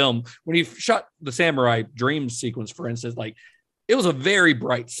techniques of film. When he shot the Samurai Dreams sequence, for instance, like, it was a very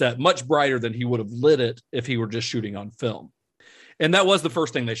bright set, much brighter than he would have lit it if he were just shooting on film. And that was the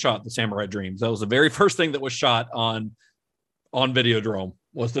first thing they shot, the Samurai Dreams. That was the very first thing that was shot on Videodrome,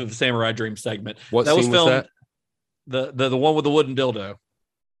 was the Samurai Dream segment. What that scene was that? The one with the wooden dildo.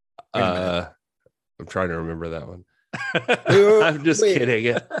 I'm trying to remember that one. I'm just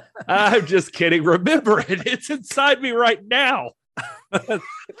kidding. I'm just kidding. Remember it. It's inside me right now.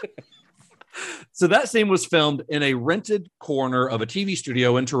 So that scene was filmed in a rented corner of a TV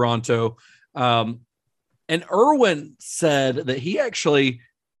studio in Toronto. And Irwin said that he actually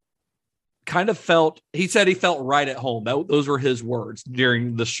kind of felt right at home. Those were his words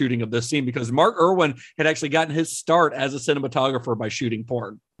during the shooting of this scene, because Mark Irwin had actually gotten his start as a cinematographer by shooting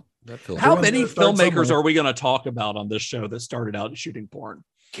porn. How many filmmakers are we going to talk about on this show that started out shooting porn?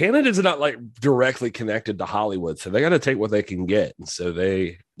 Canada's not like directly connected to Hollywood, so they got to take what they can get. And so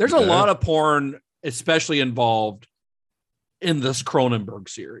there's a lot of porn, especially involved in this Cronenberg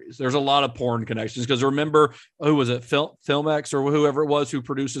series. There's a lot of porn connections, because remember, who was it? Filmex or whoever it was who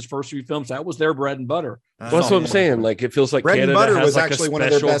produced his first few films. That was their bread and butter. Well, that's what I'm saying. Like, it feels like bread Canada and butter has was like actually one of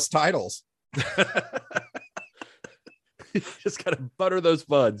their best titles. Just gotta butter those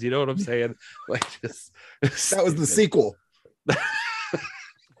buds. You know what I'm saying? Like, just that was the sequel.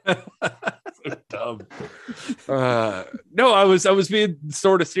 So dumb. No, I was being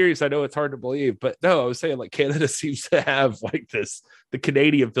sort of serious. I know it's hard to believe, but no, I was saying, like, Canada seems to have like this. The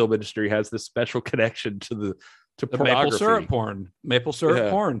Canadian film industry has this special connection to the maple syrup porn.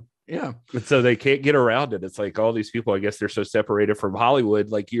 Porn. Yeah. And so they can't get around it. It's like all these people, I guess they're so separated from Hollywood.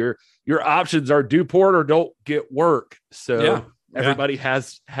 Like, your options are do porn or don't get work. So everybody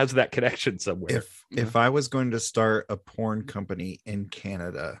has that connection somewhere. If I was going to start a porn company in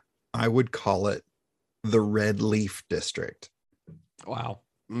Canada, I would call it the Red Leaf District. Wow.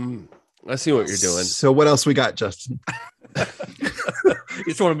 I see what you're doing. So what else we got, Justin? You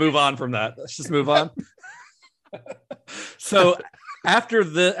just want to move on from that. Let's just move on. So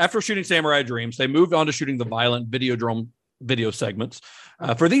after shooting Samurai Dreams, they moved on to shooting the violent Videodrome video segments.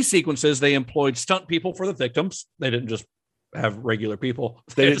 For these sequences, they employed stunt people for the victims. They didn't just have regular people.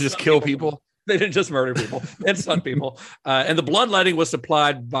 They didn't just kill people. They didn't just murder people. And stunt people. And the bloodletting was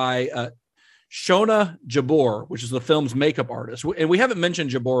supplied by Shona Jabor, which is the film's makeup artist. And we haven't mentioned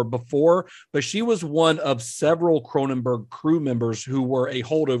Jabor before, but she was one of several Cronenberg crew members who were a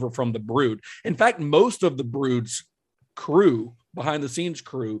holdover from The Brood. In fact, most of The Brood's crew, behind the scenes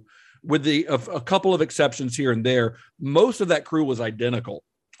crew, with a couple of exceptions here and there, most of that crew was identical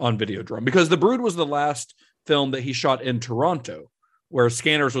on Videodrome, because The Brood was the last film that he shot in Toronto, where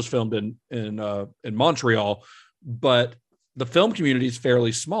Scanners was filmed in Montreal. But the film community is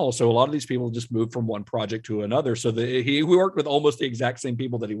fairly small, so a lot of these people just moved from one project to another. So he worked with almost the exact same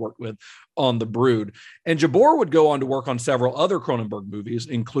people that he worked with on The Brood. And Jabor would go on to work on several other Cronenberg movies,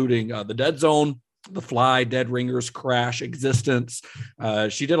 including The Dead Zone, The Fly, Dead Ringers, Crash, Existence.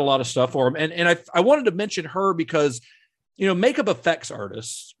 She did a lot of stuff for him. And I wanted to mention her because, makeup effects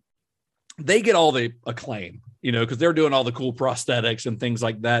artists, they get all the acclaim, because they're doing all the cool prosthetics and things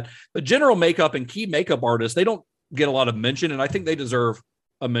like that. The general makeup and key makeup artists, they don't get a lot of mention. And I think they deserve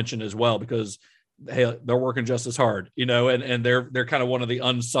a mention as well, because hey, they're working just as hard, and they're kind of one of the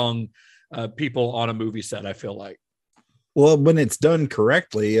unsung people on a movie set, I feel like. Well, when it's done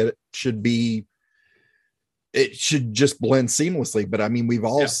correctly, it should just blend seamlessly. But I mean, we've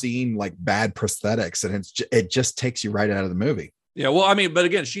all seen like bad prosthetics, and it just takes you right out of the movie. Yeah, well, I mean, but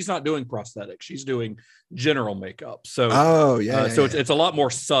again, she's not doing prosthetics; she's doing general makeup. So, it's a lot more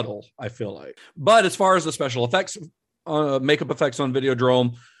subtle, I feel like. But as far as the special effects, makeup effects on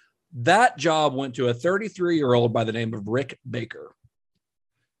Videodrome, that job went to a 33-year-old by the name of Rick Baker.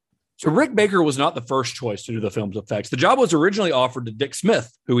 So Rick Baker was not the first choice to do the film's effects. The job was originally offered to Dick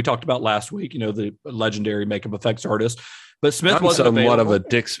Smith, who we talked about last week, the legendary makeup effects artist. But Smith wasn't somewhat available. of a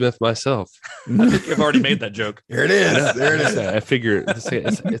Dick Smith myself. I think you've already made that joke. Here it is. There it is. I figure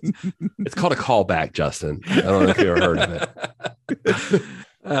it's called a callback, Justin. I don't know if you ever heard of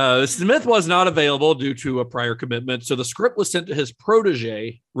it. Smith was not available due to a prior commitment, so the script was sent to his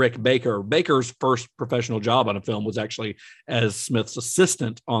protege, Rick Baker. Baker's first professional job on a film was actually as Smith's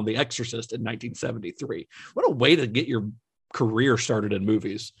assistant on The Exorcist in 1973. What a way to get your career started in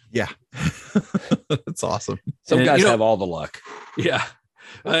movies. Yeah. That's awesome. Some guys have all the luck. Yeah.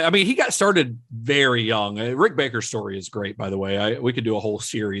 I mean, he got started very young. Rick Baker's story is great, by the way. We could do a whole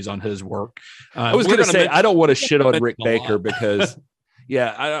series on his work. I was going to say, I don't want to shit on Rick Baker because...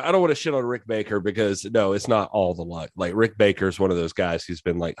 Yeah, I don't want to shit on Rick Baker because no, it's not all the luck. Like Rick Baker's one of those guys who's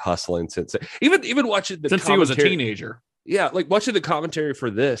been like hustling since even watching since he was a teenager. Yeah, like watching the commentary for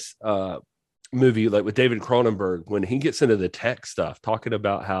this movie, like with David Cronenberg, when he gets into the tech stuff, talking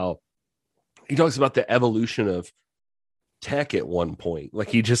about how he talks about the evolution of tech at one point. Like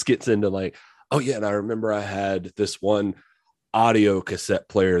he just gets into like, oh yeah, and I remember I had this one audio cassette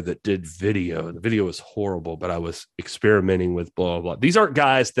player that did video. The video was horrible, but I was experimenting with blah, blah, blah. These aren't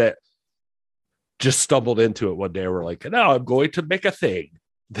guys that just stumbled into it one day. We're like, now I'm going to make a thing.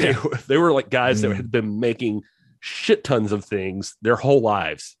 They were like guys that had been making shit tons of things their whole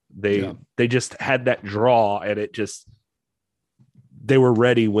lives. They just had that draw, and they were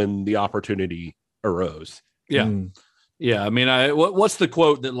ready when the opportunity arose. Yeah. Yeah. I mean, what's the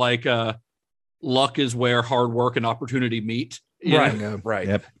quote that like, luck is where hard work and opportunity meet. Right.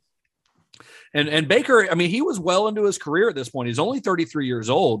 Yep. And Baker, I mean, he was well into his career at this point. He's only 33 years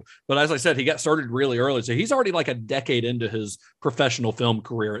old, but as I said, he got started really early. So he's already like a decade into his professional film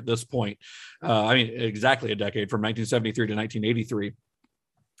career at this point. I mean, exactly a decade, from 1973 to 1983.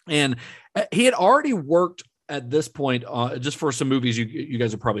 And he had already worked at this point, just for some movies you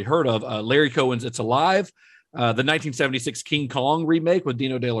guys have probably heard of, Larry Cohen's It's Alive, the 1976 King Kong remake with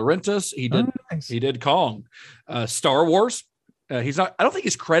Dino De Laurentiis. He did Kong. Star Wars. I don't think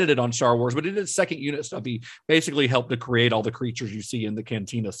he's credited on Star Wars, but he did second unit stuff. He basically helped to create all the creatures you see in the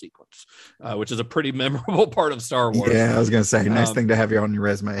cantina sequence, which is a pretty memorable part of Star Wars. Yeah, I was going to say, nice thing to have you on your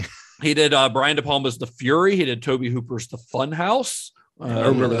resume. He did Brian De Palma's The Fury. He did Tobe Hooper's The Funhouse. I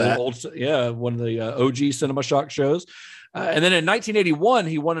remember that. One of the OG Cinema Shock shows. And then in 1981,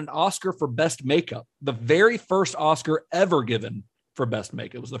 he won an Oscar for Best Makeup, the very first Oscar ever given for Best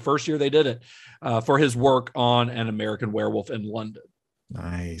Makeup. It was the first year they did it, for his work on An American Werewolf in London.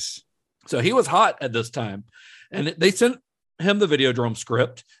 Nice. So he was hot at this time. And they sent him the Videodrome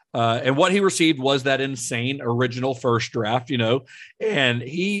script. And what he received was that insane original first draft, and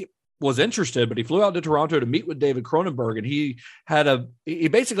he was interested, but he flew out to Toronto to meet with David Cronenberg. And he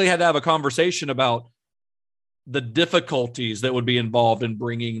basically had to have a conversation about the difficulties that would be involved in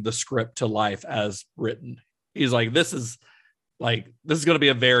bringing the script to life as written. He's like, this is going to be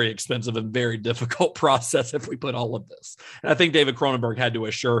a very expensive and very difficult process if we put all of this. And I think David Cronenberg had to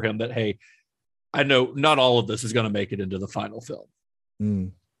assure him that, hey, I know not all of this is going to make it into the final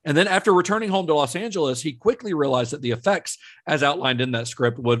film. And then after returning home to Los Angeles, he quickly realized that the effects, as outlined in that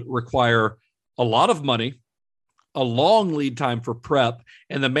script, would require a lot of money, a long lead time for prep,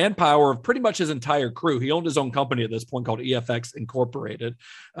 and the manpower of pretty much his entire crew. He owned his own company at this point called EFX Incorporated.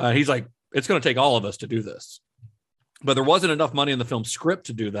 He's like, it's going to take all of us to do this. But there wasn't enough money in the film script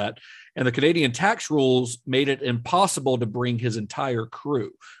to do that. And the Canadian tax rules made it impossible to bring his entire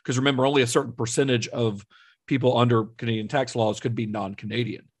crew. Because remember, only a certain percentage of people under Canadian tax laws could be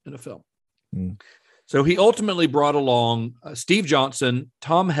non-Canadian in a film. So he ultimately brought along Steve Johnson,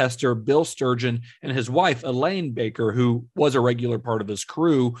 Tom Hester, Bill Sturgeon, and his wife, Elaine Baker, who was a regular part of his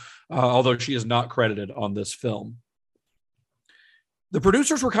crew, although she is not credited on this film. The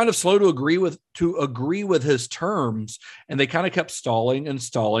producers were kind of slow to agree with his terms, and they kind of kept stalling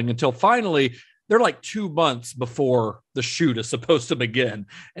until finally they're like 2 months before the shoot is supposed to begin.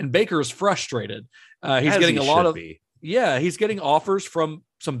 And Baker's frustrated. He's getting he's getting offers from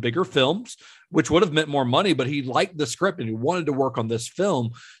some bigger films, which would have meant more money, but he liked the script and he wanted to work on this film.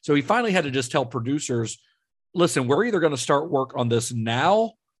 So he finally had to just tell producers, listen, we're either going to start work on this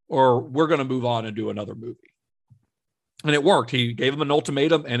now or we're going to move on and do another movie. And it worked. He gave them an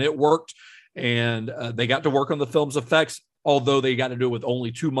ultimatum and it worked. And they got to work on the film's effects, although they got to do it with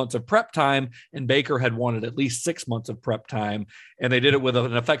only 2 months of prep time. And Baker had wanted at least 6 months of prep time. And they did it with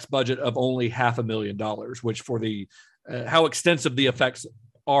an effects budget of only $500,000, which for the how extensive the effects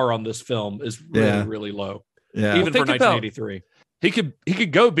are on this film is really, really low. Yeah. Even for 1983. He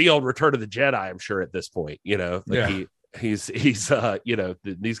could go be on Return of the Jedi, I'm sure, at this point. He's these guys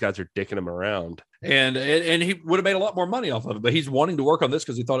are dicking him around. And he would have made a lot more money off of it, but he's wanting to work on this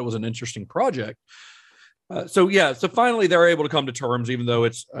because he thought it was an interesting project. So finally they're able to come to terms, even though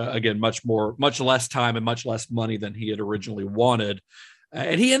it's again much less time and much less money than he had originally wanted.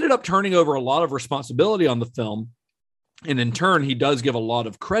 And he ended up turning over a lot of responsibility on the film. And in turn, he does give a lot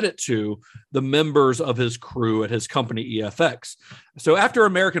of credit to the members of his crew at his company, EFX. So after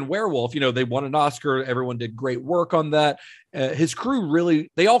American Werewolf, they won an Oscar. Everyone did great work on that. His crew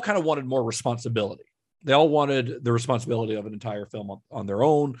they all kind of wanted more responsibility. They all wanted the responsibility of an entire film on their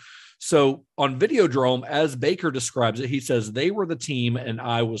own. So on Videodrome, as Baker describes it, he says, they were the team and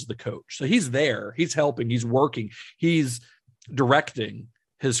I was the coach. So he's there, he's helping, he's working, he's directing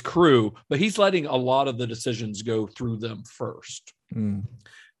his crew, but he's letting a lot of the decisions go through them first.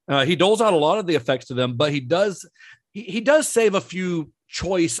 He doles out a lot of the effects to them, but he does save a few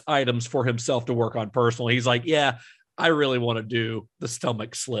choice items for himself to work on personally. He's like, yeah, I really want to do the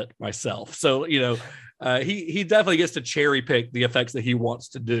stomach slit myself. So, he definitely gets to cherry pick the effects that he wants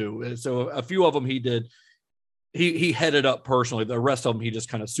to do. And so a few of them he did he headed up personally. The rest of them he just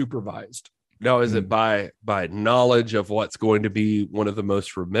kind of supervised. Now, is it by knowledge of what's going to be one of the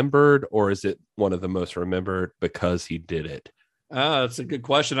most remembered, or is it one of the most remembered because he did it? That's a good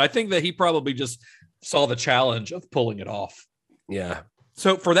question. I think that he probably just saw the challenge of pulling it off. Yeah.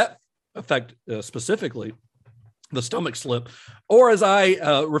 So for that effect specifically, the stomach slip, or as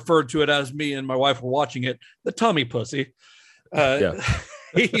I referred to it as me and my wife were watching it, the tummy pussy.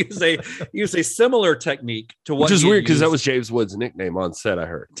 He used a similar technique to what, which is weird because that was James Woods' nickname on set. I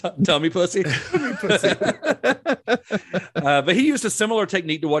heard tummy pussy. But he used a similar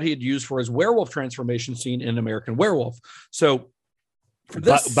technique to what he had used for his werewolf transformation scene in American Werewolf. So, for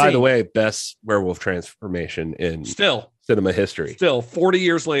this, by the way, best werewolf transformation in cinema history. Still 40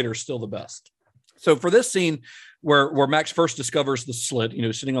 years later, still the best. So for this scene where Max first discovers the slit,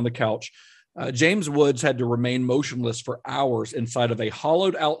 sitting on the couch. James Woods had to remain motionless for hours inside of a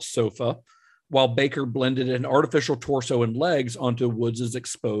hollowed out sofa while Baker blended an artificial torso and legs onto Woods's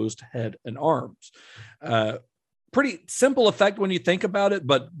exposed head and arms. Pretty simple effect when you think about it,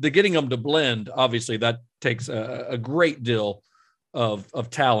 but the getting them to blend, obviously that takes a great deal of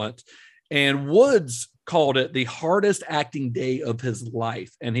talent. And Woods called it the hardest acting day of his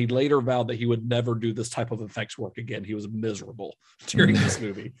life. And he later vowed that he would never do this type of effects work again. He was miserable during this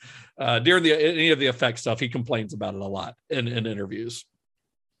movie. During any of the effects stuff, he complains about it a lot in interviews.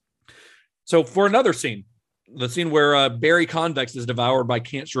 So for another scene, the scene where Barry Convex is devoured by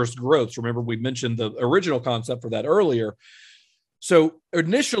cancerous growths. Remember, we mentioned the original concept for that earlier. So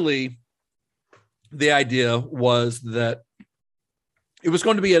initially, the idea was that it was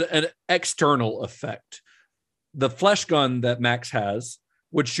going to be an external effect. The flesh gun that Max has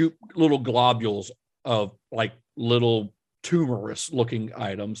would shoot little globules of like little tumorous looking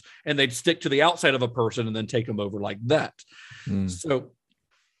items, and they'd stick to the outside of a person and then take them over like that. So,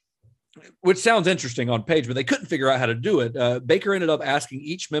 which sounds interesting on page, but they couldn't figure out how to do it. Baker ended up asking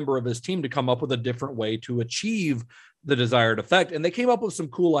each member of his team to come up with a different way to achieve the desired effect. And they came up with some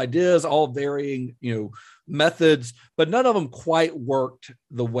cool ideas, all varying, methods, but none of them quite worked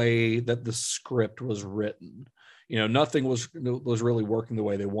the way that the script was written. Nothing was really working the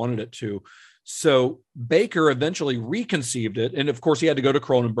way they wanted it to. So Baker eventually reconceived it. And of course he had to go to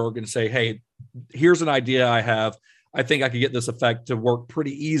Cronenberg and say, hey, here's an idea I have. I think I could get this effect to work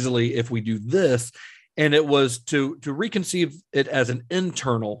pretty easily if we do this. And it was to reconceive it as an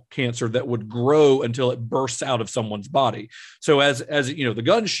internal cancer that would grow until it bursts out of someone's body. So as the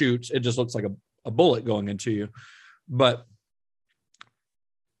gun shoots, it just looks like a bullet going into you. But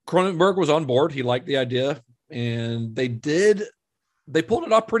Cronenberg was on board. He liked the idea, and they pulled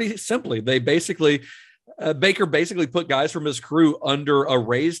it off pretty simply. They basically, Baker basically put guys from his crew under a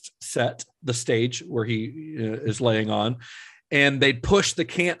raised set, the stage where he is laying on, and they pushed the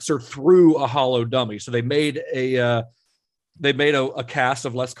cancer through a hollow dummy. So they made a cast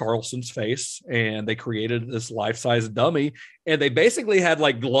of Les Carlson's face, and they created this life-size dummy, and they basically had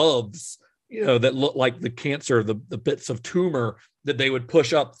like gloves, that looked like the cancer, the bits of tumor that they would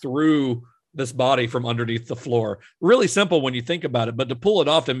push up through this body from underneath the floor. Really simple when you think about it, but to pull it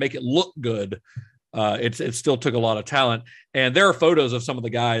off and make it look good, it still took a lot of talent. And there are photos of some of the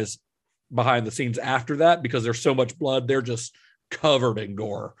guys behind the scenes after that, because there's so much blood, they're just covered in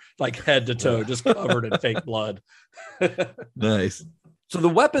gore, like head to toe, just covered in fake blood. Nice. So the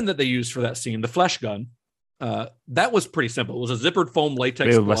weapon that they used for that scene, the flesh gun, that was pretty simple. It was a zippered foam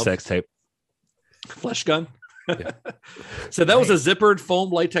latex glove. My sex tape. Flesh gun. Yeah. So that was a zippered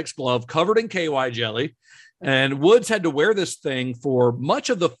foam latex glove covered in KY jelly. And Woods had to wear this thing for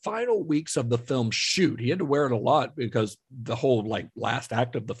much of the final weeks of the film shoot. He had to wear it a lot because the whole last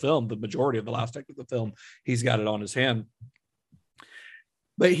act of the film, the majority of the last act of the film, he's got it on his hand.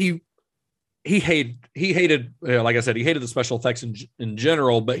 But he hated, like I said, he hated the special effects in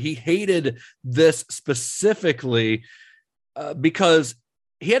general, but he hated this specifically because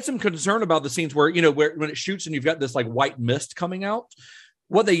he had some concern about the scenes where when it shoots and you've got this like white mist coming out.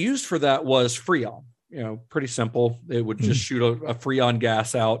 What they used for that was Freon. Pretty simple. It would just shoot a Freon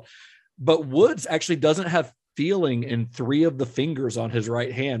gas out. But Woods actually doesn't have feeling in 3 of the fingers on his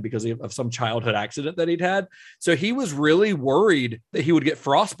right hand because of some childhood accident that he'd had. So he was really worried that he would get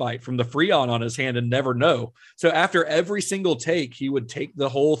frostbite from the Freon on his hand and never know. So after every single take, he would take the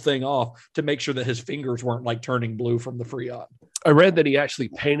whole thing off to make sure that his fingers weren't like turning blue from the Freon. I read that he actually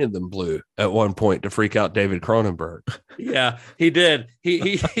painted them blue at one point to freak out David Cronenberg. Yeah, he did.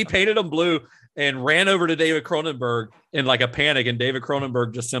 He painted them blue and ran over to David Cronenberg in like a panic. And David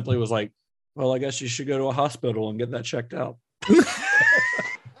Cronenberg just simply was like, well, I guess you should go to a hospital and get that checked out. He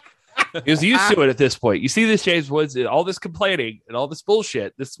was used to it at this point. You see this James Woods, all this complaining and all this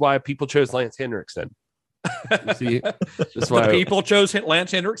bullshit. This is why people chose Lance Henriksen. You see, that's The why people chose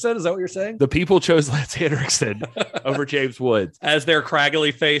Lance Henriksen. Is that what you're saying? the people chose Lance Henriksen over James Woods As their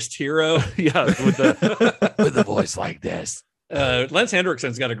craggly faced hero. Yeah, with the voice like this. Lance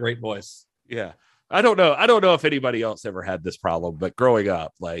Henriksen's got a great voice. Yeah. I don't know if anybody else ever had this problem, but growing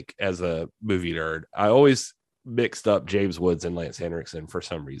up, like as a movie nerd, I always mixed up James Woods and Lance Henriksen for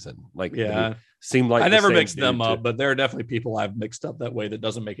some reason. Like, Yeah. seemed like I the never same mixed dude them too. up, but there are definitely people I've mixed up that way that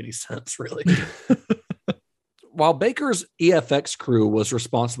doesn't make any sense, really. While Baker's EFX crew was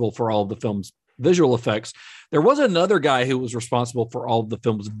responsible for all of the film's visual effects, there was another guy who was responsible for all of the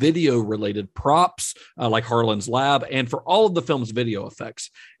film's video-related props, like Harlan's lab, and for all of the film's video effects.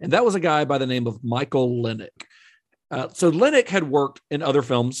 And that was a guy by the name of Michael Lennick. So Lennick had worked in other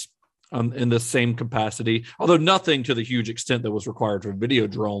films in the same capacity, although nothing to the huge extent that was required for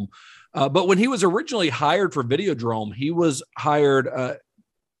Videodrome. But when he was originally hired for Videodrome, he was hired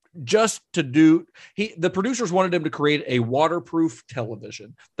just to do, the producers wanted him to create a waterproof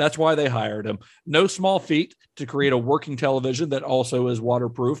television. That's why they hired him. No small feat to create a working television that also is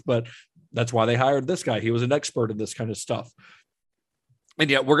waterproof, but that's why they hired this guy. He was an expert in this kind of stuff. And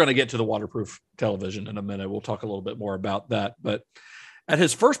yet we're going to get to the waterproof television in a minute. We'll talk a little bit more about that. But at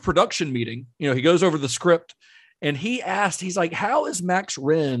his first production meeting, he goes over the script and he's like, how is Max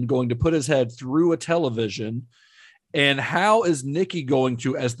Wren going to put his head through a television? And how is Nikki going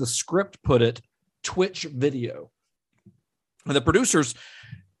to, as the script put it, Twitch video? And the producers,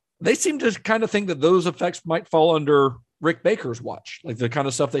 they seem to kind of think that those effects might fall under Rick Baker's watch, like the kind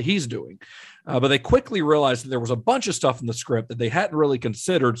of stuff that he's doing. But they quickly realized that there was a bunch of stuff in the script that they hadn't really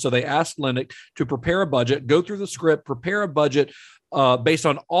considered. So they asked Lennick to prepare a budget, go through the script, prepare a budget based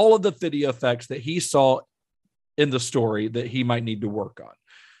on all of the video effects that he saw in the story that he might need to work on.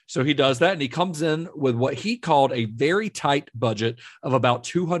 So he does that, and he comes in with what he called a very tight budget of about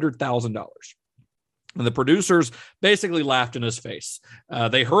 $200,000. And the producers basically laughed in his face.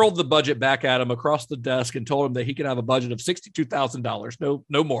 They hurled the budget back at him across the desk and told him that he could have a budget of $62,000,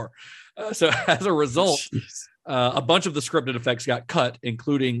 no more. So as a result, a bunch of the scripted effects got cut,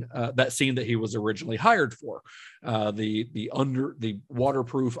 including that scene that he was originally hired for, the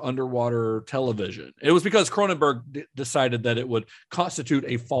waterproof underwater television. It was because Cronenberg decided that it would constitute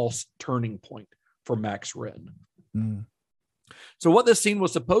a false turning point for Max Wren. Mm. So what this scene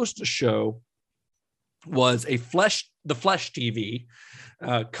was supposed to show was the Flesh TV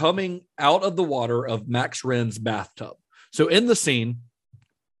coming out of the water of Max Wren's bathtub. So in the scene,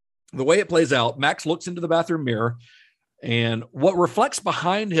 the way it plays out, Max looks into the bathroom mirror, and what reflects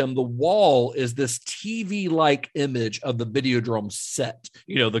behind him, the wall, is this TV-like image of the Videodrome set.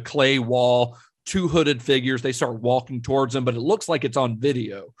 The clay wall, two hooded figures. They start walking towards him, but it looks like it's on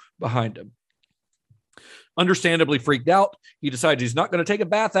video behind him. Understandably freaked out, he decides he's not going to take a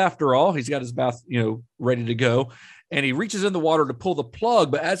bath after all. He's got his bath, ready to go, and he reaches in the water to pull the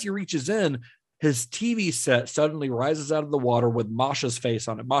plug. But as he reaches in, his TV set suddenly rises out of the water with Masha's face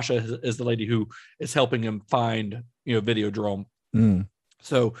on it. Masha is the lady who is helping him find, Videodrome. Mm.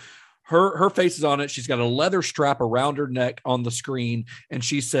 So her face is on it. She's got a leather strap around her neck on the screen. And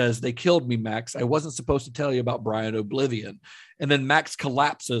she says, "They killed me, Max. I wasn't supposed to tell you about Brian Oblivion." And then Max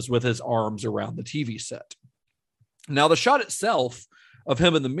collapses with his arms around the TV set. Now, the shot itself of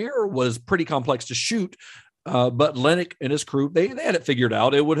him in the mirror was pretty complex to shoot. But Lennick and his crew, they had it figured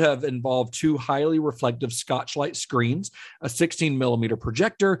out. It would have involved two highly reflective Scotchlite screens, a 16 millimeter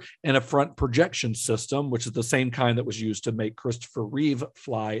projector, and a front projection system, which is the same kind that was used to make Christopher Reeve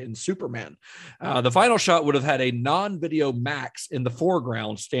fly in Superman. The final shot would have had a non-video Max in the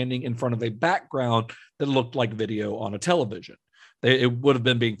foreground standing in front of a background that looked like video on a television. It would have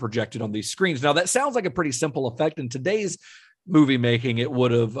been being projected on these screens. Now, that sounds like a pretty simple effect. In today's movie making, it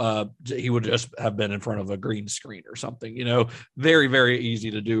would have he would just have been in front of a green screen or something, very, very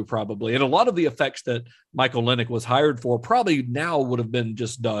easy to do probably. And a lot of the effects that Michael Lennick was hired for probably now would have been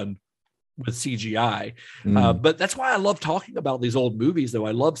just done with CGI. But that's why I love talking about these old movies, though.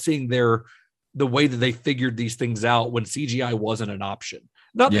 I love seeing the way that they figured these things out when CGI wasn't an option.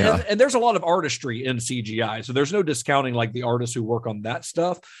 And there's a lot of artistry in CGI, so there's no discounting like the artists who work on that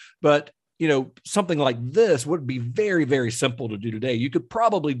stuff. But something like this would be very, very simple to do today. You could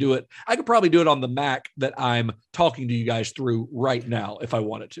probably do it. I could probably do it on the Mac that I'm talking to you guys through right now if I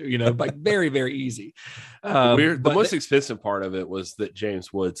wanted to, like very, very easy. The most expensive part of it was that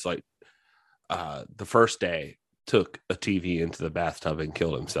James Woods, the first day, took a TV into the bathtub and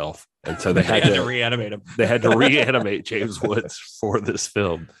killed himself. And so they had to reanimate him. They had to reanimate James Woods for this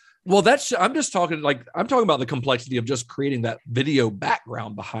film. Well, I'm talking about the complexity of just creating that video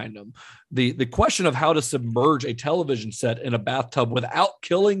background behind them. The question of how to submerge a television set in a bathtub without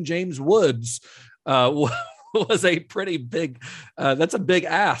killing James Woods was a pretty big, that's a big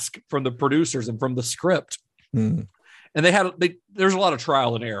ask from the producers and from the script. And there's a lot of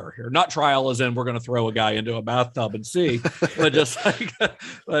trial and error here. Not trial as in we're going to throw a guy into a bathtub and see, but just like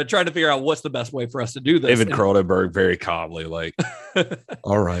trying to figure out what's the best way for us to do this. David Cronenberg very calmly like,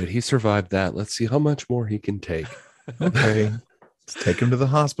 all right, he survived that. Let's see how much more he can take. Okay. Let's take him to the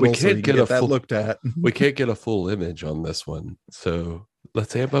hospital. We can't get that looked at. We can't get a full image on this one. So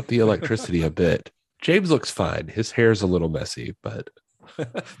let's amp up the electricity a bit. James looks fine. His hair's a little messy, but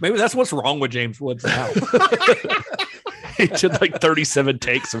maybe that's what's wrong with James Woods now. He did like 37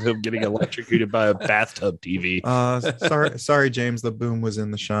 takes of him getting electrocuted by a bathtub TV. Sorry, James. The boom was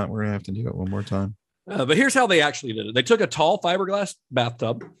in the shot. We're gonna have to do it one more time. But here's how they actually did it. They took a tall fiberglass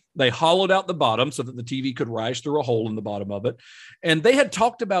bathtub. They hollowed out the bottom so that the TV could rise through a hole in the bottom of it. And they had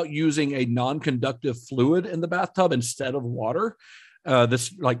talked about using a non-conductive fluid in the bathtub instead of water.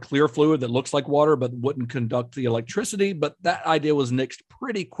 This like clear fluid that looks like water but wouldn't conduct the electricity. But that idea was nixed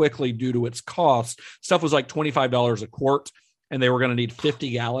pretty quickly due to its cost. Stuff was like $25 a quart, and they were going to need 50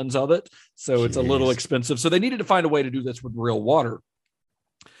 gallons of it. So it's a little expensive. So they needed to find a way to do this with real water.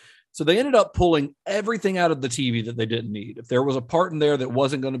 So they ended up pulling everything out of the TV that they didn't need. If there was a part in there that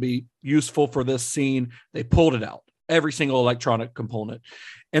wasn't going to be useful for this scene, they pulled it out, every single electronic component.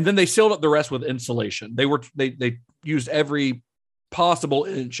 And then they sealed up the rest with insulation. They used every possible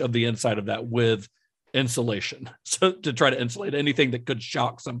inch of the inside of that with insulation, so to try to insulate anything that could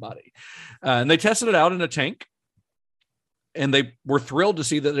shock somebody. And they tested it out in a tank, and they were thrilled to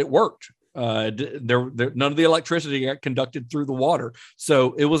see that it worked. None of the electricity got conducted through the water,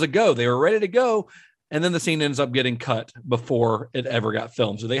 so it was a go. They were ready to go, and then the scene ends up getting cut before it ever got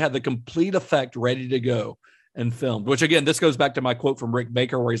filmed. So they had the complete effect ready to go and filmed, which again, this goes back to my quote from Rick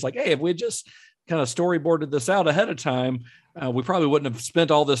Baker, where he's like, hey, if we had just kind of storyboarded this out ahead of time, we probably wouldn't have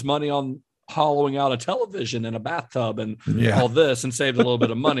spent all this money on hollowing out a television in a bathtub and all this, and saved a little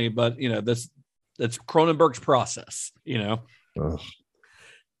bit of money. But that's Cronenberg's process, Ugh.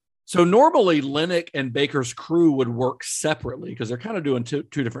 So normally Lennick and Baker's crew would work separately because they're kind of doing two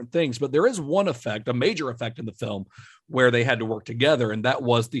different things, but there is one effect, a major effect in the film, where they had to work together, and that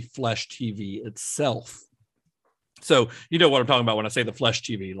was the Flesh TV itself. So you know what I'm talking about when I say the Flesh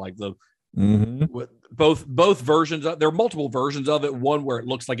TV, like the both versions. There are multiple versions of it. One where it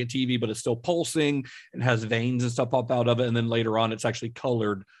looks like a TV, but it's still pulsing and has veins and stuff pop out of it. And then later on, it's actually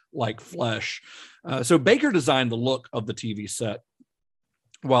colored like flesh. So Baker designed the look of the TV set,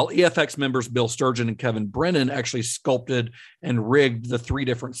 while EFX members Bill Sturgeon and Kevin Brennan actually sculpted and rigged the 3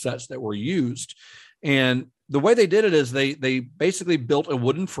 different sets that were used. And the way they did it is they basically built a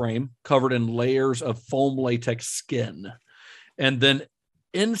wooden frame covered in layers of foam latex skin. And then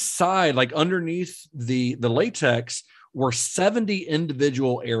inside, like underneath the latex, were 70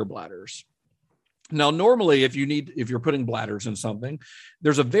 individual air bladders. Now, normally, if you're putting bladders in something,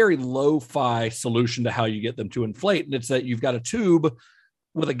 there's a very lo-fi solution to how you get them to inflate. And it's that you've got a tube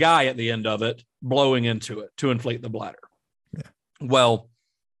with a guy at the end of it blowing into it to inflate the bladder. Yeah. Well,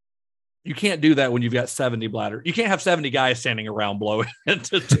 you can't do that when you've got 70 bladders. You can't have 70 guys standing around blowing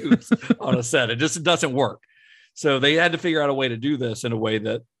into tubes on a set. It just doesn't work. So they had to figure out a way to do this in a way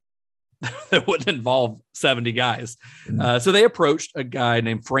that wouldn't involve 70 guys. So they approached a guy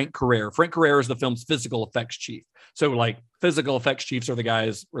named Frank Carrere. Frank Carrere is the film's physical effects chief. So like physical effects chiefs are the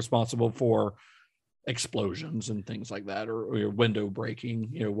guys responsible for explosions and things like that, or window breaking,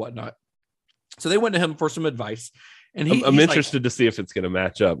 whatnot. So they went to him for some advice. And I'm interested to see if it's going to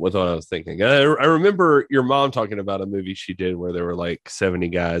match up with what I was thinking. I remember your mom talking about a movie she did where there were like 70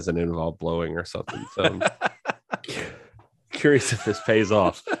 guys and it involved blowing or something. So I'm curious if this pays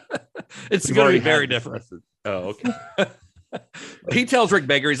off. It's going to be very different. Oh, okay. He tells Rick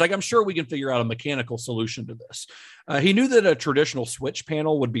Baker, he's like, I'm sure we can figure out a mechanical solution to this. He knew that a traditional switch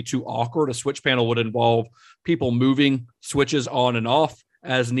panel would be too awkward. A switch panel would involve people moving switches on and off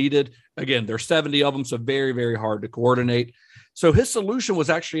as needed. Again, there's 70 of them, so very, very hard to coordinate. So his solution was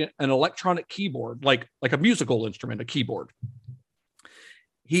actually an electronic keyboard, like a musical instrument, a keyboard.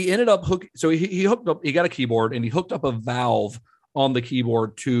 He ended up he got a keyboard and he hooked up a valve on the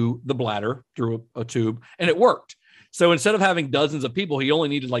keyboard to the bladder through a tube, and it worked. So instead of having dozens of people, he only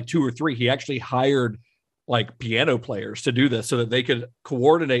needed like 2 or 3. He actually hired like piano players to do this so that they could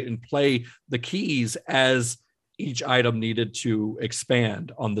coordinate and play the keys as each item needed to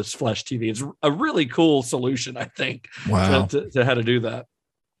expand on this Flesh TV. It's a really cool solution, I think. Wow. To how to do that.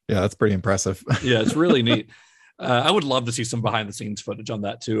 Yeah, that's pretty impressive. Yeah, it's really neat. I would love to see some behind the scenes footage on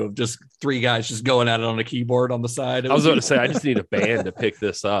that too, of just three guys just going at it on a keyboard on the side. I was going to say, I just need a band to pick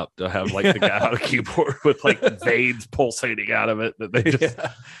this up, to have like the guy on a keyboard with like veins pulsating out of it, that they just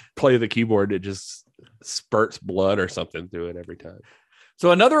play the keyboard. It just spurts blood or something through it every time.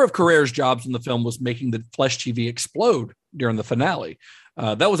 So another of Carrere's jobs in the film was making the Flesh TV explode during the finale.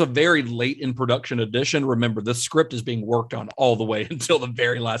 That was a very late in production addition. Remember, this script is being worked on all the way until the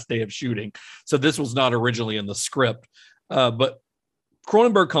very last day of shooting. So this was not originally in the script. But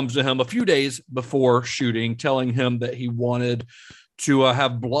Cronenberg comes to him a few days before shooting, telling him that he wanted to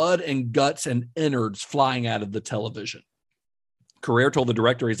have blood and guts and innards flying out of the television. Carrere told the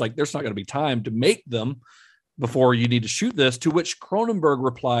director, he's like, there's not going to be time to make them before you need to shoot this, to which Cronenberg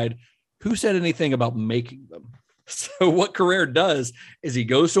replied, who said anything about making them? So what Carrere does is he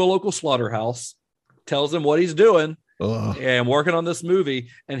goes to a local slaughterhouse, tells them what he's doing and working on this movie,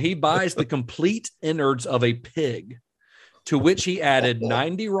 and he buys the complete innards of a pig, to which he added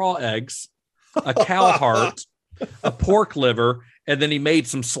 90 raw eggs, a cow heart, a pork liver, and then he made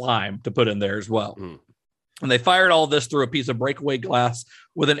some slime to put in there as well. And they fired all this through a piece of breakaway glass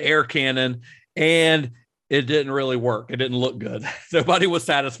with an air cannon, and it didn't really work. It didn't look good. Nobody was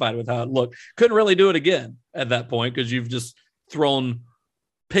satisfied with how it looked. Couldn't really do it again at that point, because you've just thrown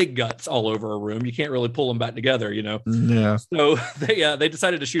pig guts all over a room. You can't really pull them back together, you know? Yeah. So they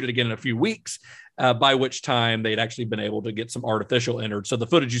decided to shoot it again in a few weeks, by which time they'd actually been able to get some artificial innards. So the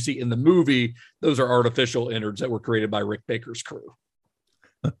footage you see in the movie, those are artificial innards that were created by Rick Baker's crew.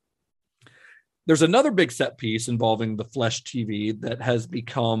 There's another big set piece involving the Flesh TV that has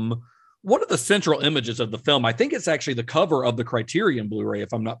become one of the central images of the film. I think it's actually the cover of the Criterion Blu-ray,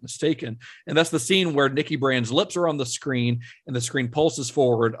 if I'm not mistaken. And that's the scene where Nicky Brand's lips are on the screen and the screen pulses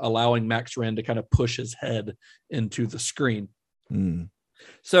forward, allowing Max Renn to kind of push his head into the screen.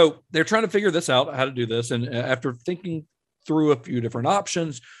 So they're trying to figure this out, how to do this. And after thinking through a few different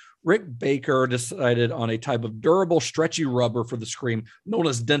options, Rick Baker decided on a type of durable, stretchy rubber for the screen known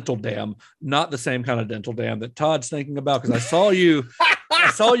as Dental Dam, not the same kind of Dental Dam that Todd's thinking about, because I saw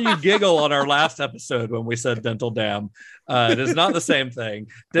you giggle on our last episode when we said Dental Dam. It is not the same thing.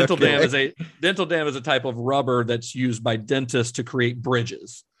 Dental Dam is a type of rubber that's used by dentists to create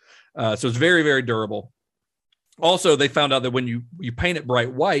bridges. So it's very, very durable. Also, they found out that when you paint it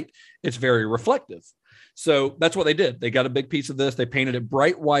bright white, it's very reflective. So that's what they did. They got a big piece of this. They painted it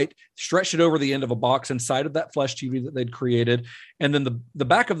bright white, stretched it over the end of a box inside of that Flesh TV that they'd created. And then the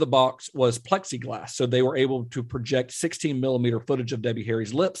back of the box was plexiglass. So they were able to project 16 millimeter footage of Debbie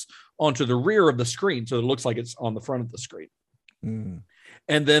Harry's lips onto the rear of the screen. So it looks like it's on the front of the screen.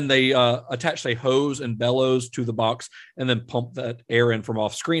 And then they attached a hose and bellows to the box and then pump that air in from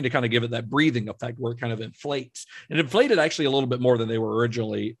off screen to kind of give it that breathing effect where it kind of inflates. It inflated actually a little bit more than they were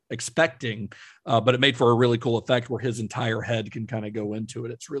originally expecting, but it made for a really cool effect where his entire head can kind of go into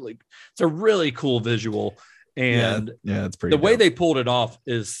it. It's a really cool visual. And yeah, it's pretty the way they pulled it off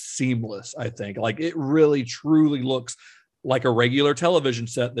is seamless, I think. Like, it really truly looks like a regular television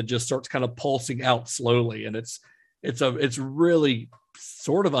set that just starts kind of pulsing out slowly. And it's really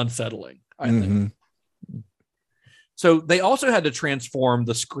sort of unsettling, I think. So they also had to transform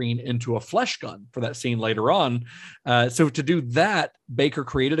the screen into a flesh gun for that scene later on. So to do that, Baker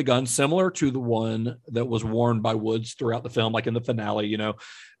created a gun similar to the one that was worn by Woods throughout the film, like in the finale, you know.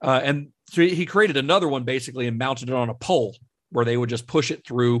 And so he created another one basically and mounted it on a pole where they would just push it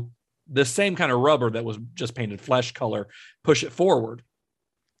through the same kind of rubber that was just painted flesh color, push it forward.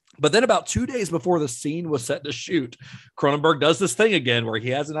 But then about 2 days before the scene was set to shoot, Cronenberg does this thing again where he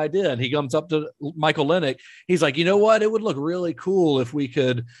has an idea and he comes up to Michael Lennick. He's like, you know what? It would look really cool if we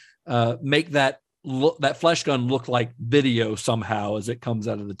could make that flesh gun look like video somehow as it comes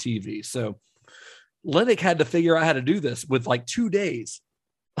out of the TV. So Lennick had to figure out how to do this with like 2 days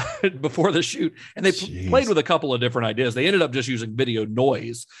before the shoot. And they played with a couple of different ideas. They ended up just using video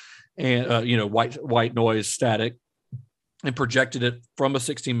noise and, white noise static, and projected it from a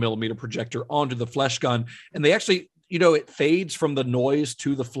 16 millimeter projector onto the flesh gun. And they actually, it fades from the noise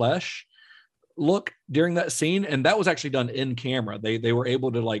to the flesh look during that scene. And that was actually done in camera. They were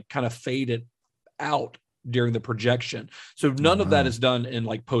able to like kind of fade it out during the projection. So none of that is done in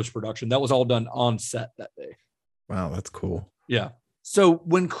like post-production. That was all done on set that day. Wow, that's cool. Yeah. So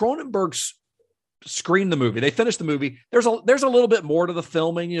when Cronenberg's screened the movie, they finished the movie, there's a little bit more to the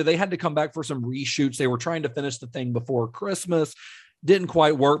filming. They had to come back for some reshoots. They were trying to finish the thing before Christmas. Didn't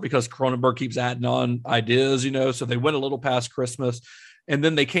quite work because Cronenberg keeps adding on ideas, so they went a little past Christmas. And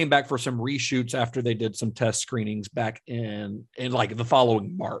then they came back for some reshoots after they did some test screenings back in like the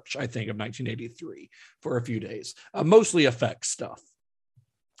following March, I think, of 1983 for a few days, mostly effects stuff.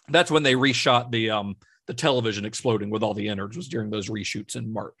 That's when they reshot the the television exploding with all the innards was during those reshoots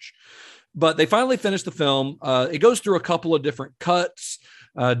in March. But they finally finished the film. It goes through a couple of different cuts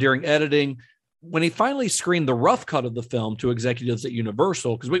during editing. When he finally screened the rough cut of the film to executives at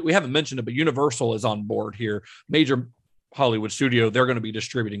Universal, because we haven't mentioned it, but Universal is on board here, major Hollywood studio, they're going to be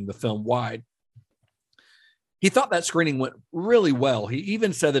distributing the film wide. He thought that screening went really well. He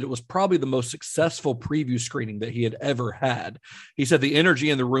even said that it was probably the most successful preview screening that he had ever had. He said the energy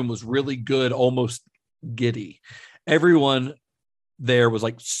in the room was really good, almost giddy. Everyone there was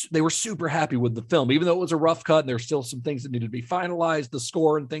like, they were super happy with the film, even though it was a rough cut and there's still some things that needed to be finalized, the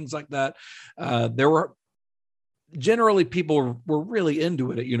score and things like that. There were generally people were really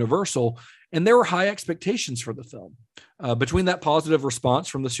into it at Universal, and there were high expectations for the film. Between that positive response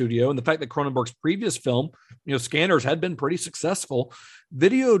from the studio and the fact that Cronenberg's previous film, Scanners, had been pretty successful,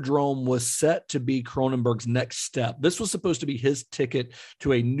 Videodrome was set to be Cronenberg's next step. This was supposed to be his ticket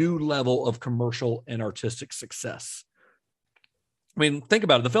to a new level of commercial and artistic success. I mean, think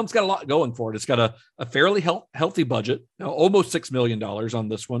about it. The film's got a lot going for it. It's got a fairly healthy budget, almost $6 million on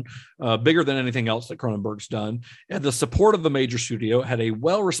this one, bigger than anything else that Cronenberg's done. It had the support of a major studio. It had a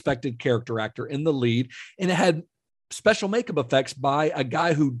well-respected character actor in the lead, and it had special makeup effects by a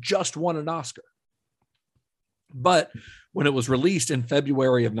guy who just won an Oscar. But when it was released in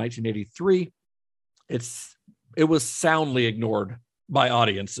February of 1983, it was soundly ignored by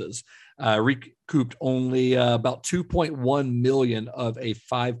audiences. Recouped only about $2.1 million of a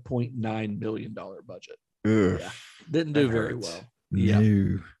 $5.9 million budget. Yeah, didn't do very well. No.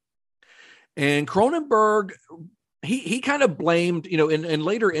 Yeah. And Cronenberg, he kind of blamed, in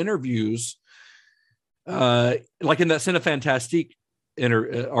later interviews, like in that Cinefantastique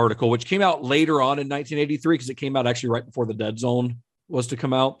article, which came out later on in 1983, because it came out actually right before The Dead Zone was to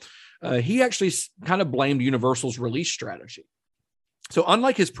come out. He actually kind of blamed Universal's release strategy. So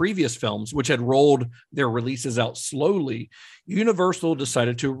unlike his previous films, which had rolled their releases out slowly, Universal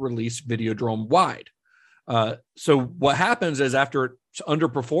decided to release Videodrome wide. So what happens is, after it's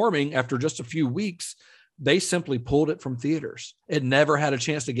underperforming, after just a few weeks, they simply pulled it from theaters. It never had a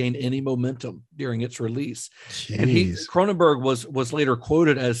chance to gain any momentum during its release. Jeez. And Cronenberg was later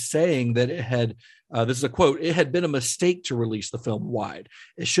quoted as saying that it had, this is a quote, "It had been a mistake to release the film wide.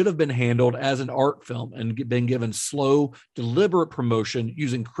 It should have been handled as an art film and been given slow, deliberate promotion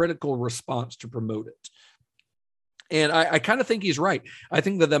using critical response to promote it." And I kind of think he's right. I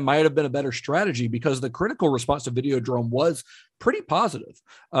think that might have been a better strategy, because the critical response to Videodrome was pretty positive,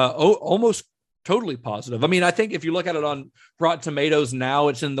 almost totally positive. I mean, I think if you look at it on Rotten Tomatoes now,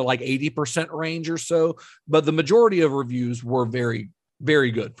 it's in the like 80% range or so, but the majority of reviews were very, very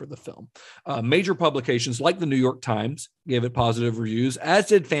good for the film. Major publications like the New York Times gave it positive reviews, as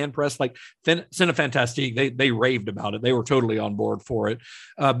did fan press like Cinefantastique. They raved about it. They were totally on board for it.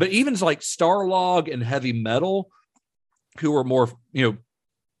 But even like Starlog and Heavy Metal, who were more,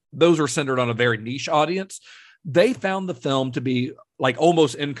 those were centered on a very niche audience, they found the film to be like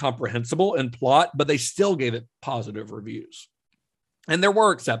almost incomprehensible in plot, but they still gave it positive reviews. And there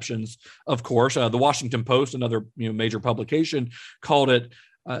were exceptions, of course. The Washington Post, another major publication, called it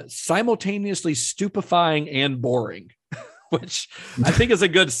simultaneously stupefying and boring, which I think is a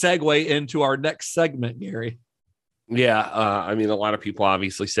good segue into our next segment, Gary. Yeah, I mean, a lot of people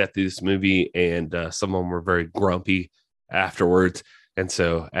obviously sat through this movie, and some of them were very grumpy afterwards. And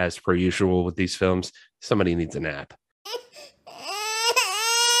so, as per usual with these films, somebody needs a nap.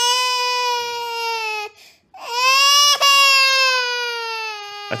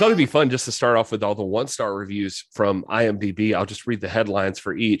 I thought it'd be fun just to start off with all the one-star reviews from IMDb. I'll just read the headlines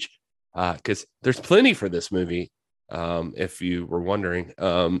for each, because there's plenty for this movie, if you were wondering.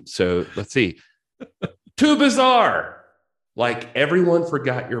 So let's see. Too bizarre. Like everyone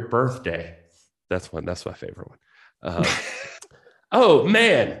forgot your birthday. That's one. That's my favorite one. Oh,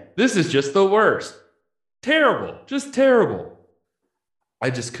 man, this is just the worst. Terrible. Just terrible. I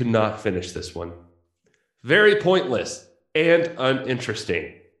just could not finish this one. Very pointless and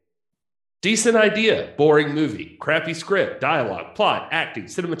uninteresting. Decent idea, boring movie, crappy script, dialogue, plot, acting,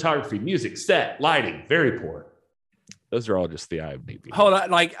 cinematography, music, set, lighting, very poor. Those are all just the IMDb. Hold on,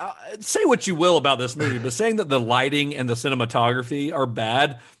 like say what you will about this movie, but saying that the lighting and the cinematography are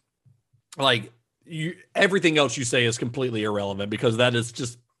bad, like everything else you say is completely irrelevant, because that is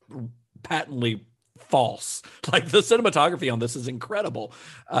just patently false. Like the cinematography on this is incredible,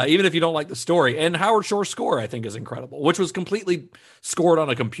 even if you don't like the story. And Howard Shore's score, I think, is incredible, which was completely scored on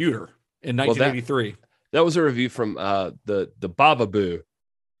a computer in 1983. That was a review from the Bababoo.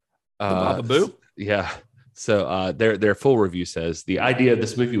 Bababoo? Yeah. So their full review says the idea of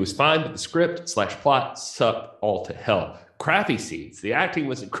this movie was fine, but the script / plot sucked all to hell. crappy scenes. The acting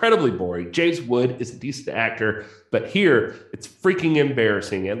was incredibly boring. James Wood is a decent actor, but here it's freaking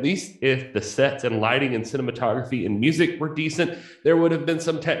embarrassing. At least if the sets and lighting and cinematography and music were decent, there would have been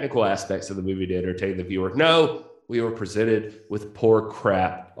some technical aspects of the movie to entertain the viewer. No, we were presented with poor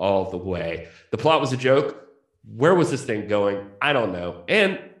crap all the way. The plot was a joke. Where was this thing going? I don't know.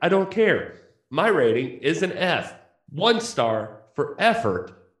 And I don't care. My rating is an F. 1 star for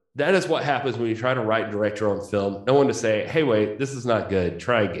effort. That is what happens when you try to write and direct your own film. No one to say, hey, wait, this is not good.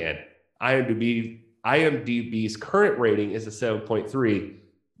 Try again. IMDb's current rating is a 7.3.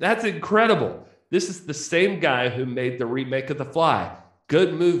 That's incredible. This is the same guy who made the remake of The Fly.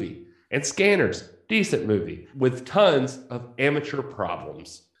 Good movie. And Scanners. Decent movie. With tons of amateur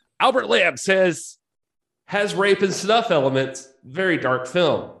problems. Albert Lamb says, has rape and snuff elements. Very dark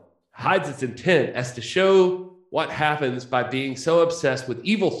film. Hides its intent as to show what happens by being so obsessed with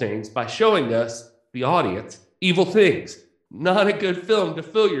evil things by showing us, the audience, evil things. Not a good film to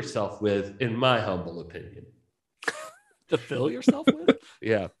fill yourself with, in my humble opinion. To fill yourself with?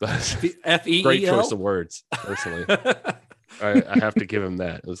 Yeah. F-E-E-L? Great choice of words, personally. I have to give him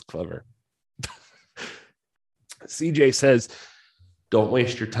that. It was clever. CJ says, don't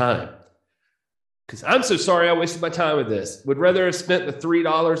waste your time. Because I'm so sorry I wasted my time with this. Would rather have spent the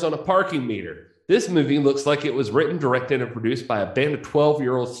 $3 on a parking meter. This movie looks like it was written, directed, and produced by a band of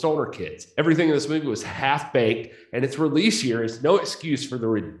 12-year-old stoner kids. Everything in this movie was half-baked, and its release year is no excuse for the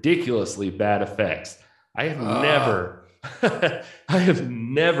ridiculously bad effects. I have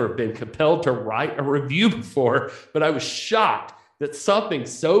never been compelled to write a review before, but I was shocked that something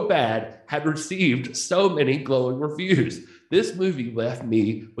so bad had received so many glowing reviews. This movie left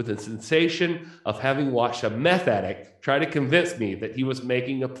me with a sensation of having watched a meth addict try to convince me that he was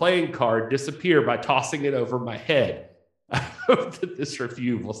making a playing card disappear by tossing it over my head. I hope that this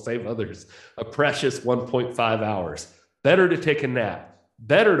review will save others a precious 1.5 hours. Better to take a nap.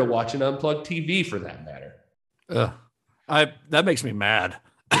 Better to watch an unplugged TV for that matter. That makes me mad.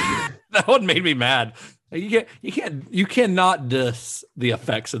 That one made me mad. You cannot diss the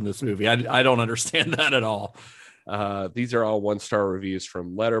effects in this movie. I don't understand that at all. These are all 1-star reviews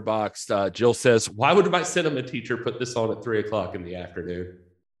from Letterboxd. Jill says, why would my cinema teacher put this on at 3:00 in the afternoon?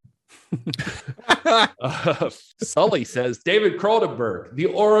 Sully says, David Cronenberg, the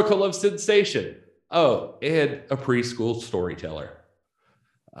oracle of sensation. Oh, and a preschool storyteller.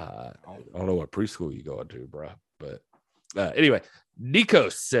 I don't know what preschool you go into, bro. But anyway,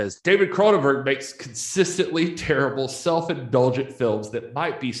 Nikos says, David Cronenberg makes consistently terrible, self-indulgent films that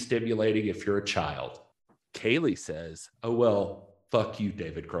might be stimulating if you're a child. Kaylee says, oh, well, fuck you,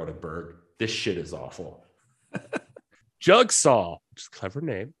 David Cronenberg. This shit is awful. Jugsaw, which is a clever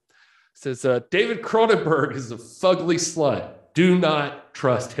name, says, David Cronenberg is a fugly slut. Do not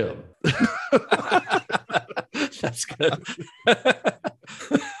trust him. That's good.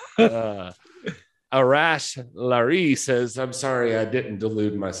 Arash Larry says, I'm sorry, I didn't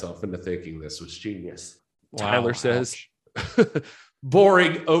delude myself into thinking this was genius. Wow. Tyler says,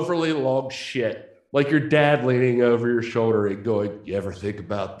 boring, overly long shit. Like your dad leaning over your shoulder and going, you ever think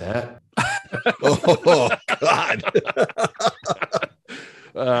about that? Oh, God.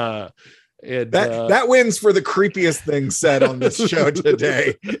 That wins for the creepiest thing said on this show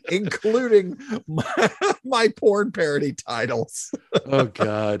today, including my porn parody titles. Oh,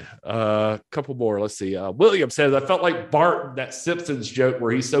 God. A couple more. Let's see. William says, I felt like Bart, that Simpsons joke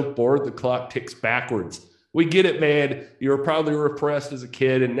where he's so bored the clock ticks backwards. We get it, man. You were probably repressed as a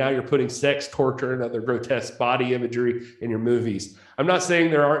kid, and now you're putting sex, torture, and other grotesque body imagery in your movies. I'm not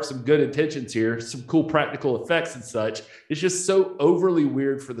saying there aren't some good intentions here, some cool practical effects and such. It's just so overly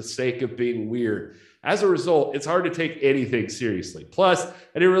weird for the sake of being weird. As a result, it's hard to take anything seriously. Plus, I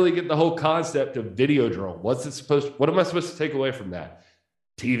didn't really get the whole concept of Videodrome. What am I supposed to take away from that?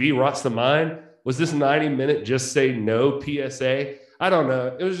 TV rots the mind? Was this 90-minute just say no PSA? I don't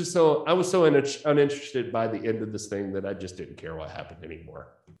know. It was just I was so uninterested by the end of this thing that I just didn't care what happened anymore.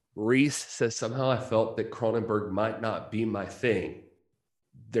 Reese says, somehow I felt that Cronenberg might not be my thing.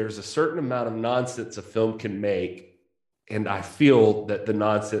 There's a certain amount of nonsense a film can make, and I feel that the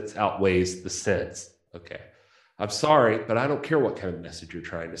nonsense outweighs the sense. Okay. I'm sorry, but I don't care what kind of message you're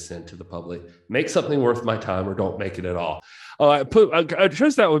trying to send to the public. Make something worth my time or don't make it at all. I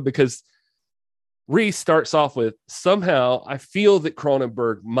chose that one because Reese starts off with, somehow I feel that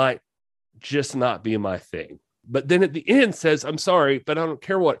Cronenberg might just not be my thing. But then at the end says, I'm sorry, but I don't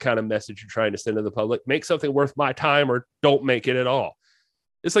care what kind of message you're trying to send to the public. Make something worth my time or don't make it at all.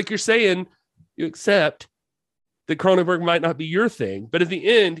 It's like you're saying you accept that Cronenberg might not be your thing, but at the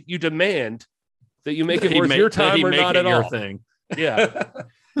end you demand that you make it worth your time or not at all. Thing. Yeah.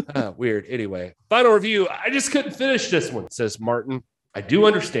 Weird. Anyway, final review. I just couldn't finish this one, says Martin. I do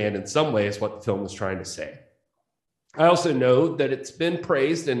understand in some ways what the film was trying to say. I also know that it's been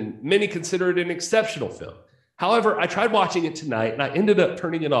praised and many consider it an exceptional film. However, I tried watching it tonight and I ended up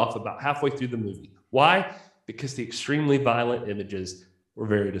turning it off about halfway through the movie. Why? Because the extremely violent images were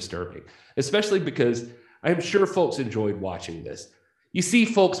very disturbing, especially because I'm sure folks enjoyed watching this. You see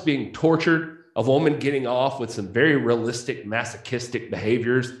folks being tortured, a woman getting off with some very realistic masochistic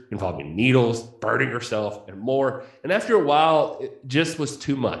behaviors involving needles, burning herself, and more. And after a while, it just was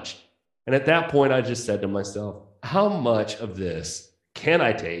too much. And at that point, I just said to myself, how much of this can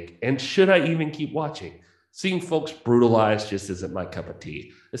I take? And should I even keep watching? Seeing folks brutalized just isn't my cup of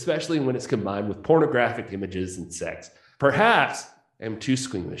tea, especially when it's combined with pornographic images and sex. Perhaps I'm too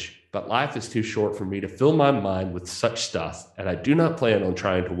squeamish, but life is too short for me to fill my mind with such stuff, and I do not plan on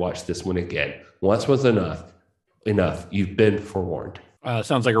trying to watch this one again. Once was enough. Enough. You've been forewarned.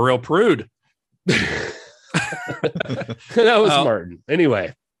 Sounds like a real prude. That was Martin.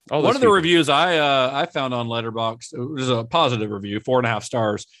 Anyway, one of the reviews I found on Letterboxd, it was a positive review, 4.5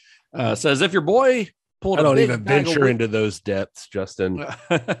 stars, says if your boy pulled I a don't big even bag venture of into those depths, Justin.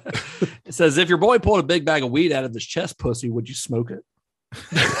 It says if your boy pulled a big bag of weed out of his chest pussy, would you smoke it?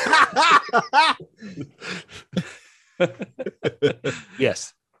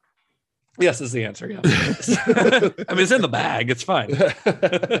 Yes. Yes is the answer. Yeah. I mean, it's in the bag. It's fine.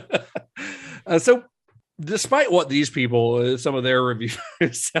 So despite what these people, some of their reviews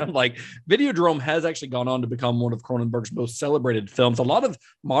sound like, Videodrome has actually gone on to become one of Cronenberg's most celebrated films. A lot of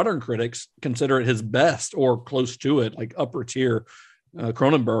modern critics consider it his best or close to it, like upper tier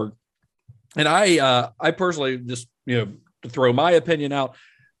Cronenberg. And I personally, just, to throw my opinion out,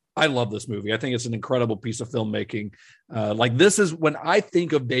 I love this movie. I think it's an incredible piece of filmmaking. This is when I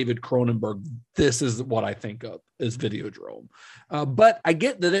think of David Cronenberg, this is what I think of is Videodrome. But I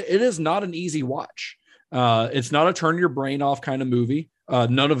get that it is not an easy watch. It's not a turn your brain off kind of movie.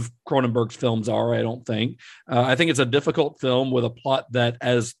 None of Cronenberg's films are, I don't think. I think it's a difficult film with a plot that,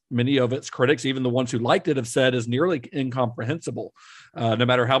 as many of its critics, even the ones who liked it, have said is nearly incomprehensible, no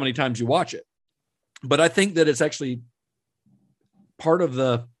matter how many times you watch it. But I think that it's actually part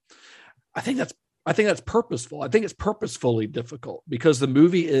of I think that's purposeful. I think it's purposefully difficult because the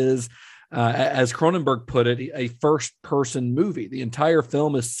movie is, as Cronenberg put it, a first-person movie. The entire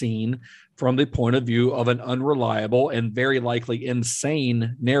film is seen from the point of view of an unreliable and very likely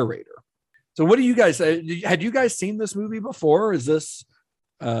insane narrator. So what do you guys say? Had you guys seen this movie before? Is this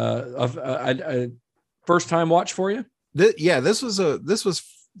a first-time watch for you? This was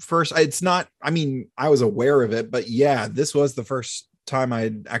first. It's not, I mean, I was aware of it, but yeah, this was the first time I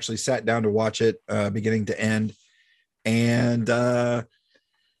had actually sat down to watch it beginning to end. And I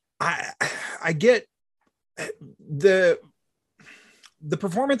get the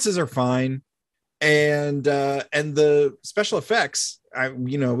performances are fine, and the special effects,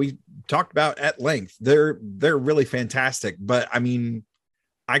 we talked about at length. They're really fantastic. But I mean,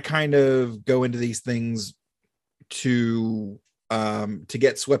 I kind of go into these things to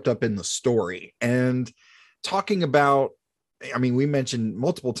get swept up in the story. And talking about, I mean, we mentioned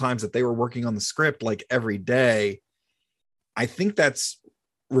multiple times that they were working on the script like every day. I think that's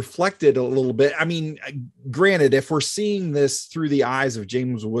reflected a little bit. I mean, granted, if we're seeing this through the eyes of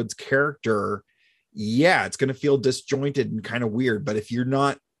James Woods' character, yeah, it's going to feel disjointed and kind of weird. But if you're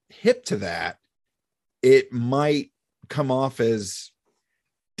not hip to that, it might come off as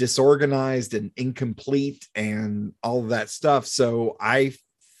disorganized and incomplete and all of that stuff. So I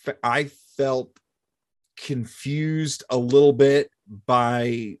felt confused a little bit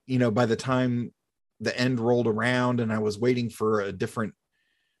by the time the end rolled around, and I was waiting for a different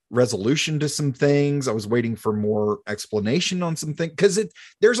resolution to some things. I was waiting for more explanation on some things, because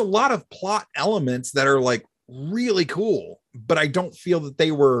there's a lot of plot elements that are like really cool, but I don't feel that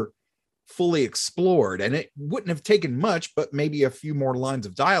they were fully explored, and it wouldn't have taken much, but maybe a few more lines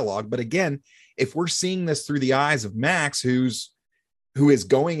of dialogue. But again, if we're seeing this through the eyes of Max, who is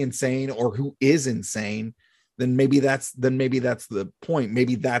going insane or who is insane, then maybe that's the point.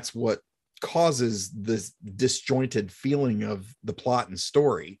 Maybe that's what causes this disjointed feeling of the plot and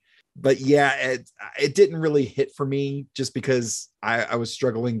story. But yeah, it didn't really hit for me, just because I was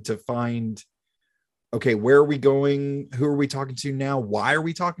struggling to find, okay, where are we going? Who are we talking to now? Why are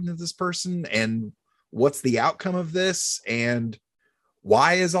we talking to this person? And what's the outcome of this? And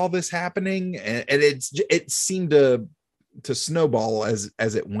why is all this happening? And it seemed to snowball as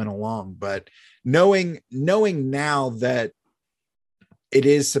it went along. But knowing now that it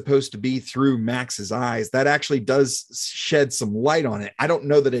is supposed to be through Max's eyes, that actually does shed some light on it. I don't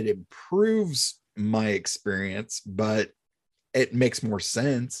know that it improves my experience, but it makes more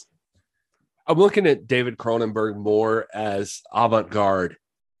sense. I'm looking at David Cronenberg more as avant-garde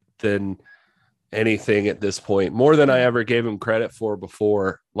than anything at this point, more than I ever gave him credit for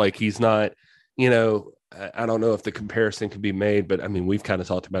before. Like, he's not, I don't know if the comparison can be made, but I mean, we've kind of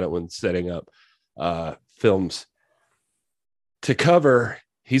talked about it when setting up films to cover.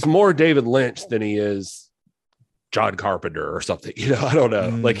 He's more David Lynch than he is John Carpenter or something. I don't know.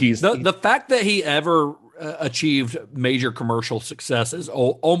 Like, he's the fact that he ever achieved major commercial success is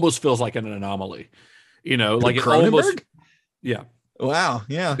almost feels like an anomaly. Like it almost, yeah. Wow.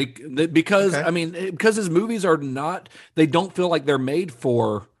 Yeah. Because okay. I mean, because his movies they don't feel like they're made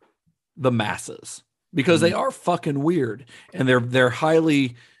for the masses, because they are fucking weird, and they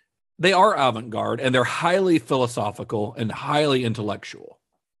are avant-garde, and they're highly philosophical and highly intellectual.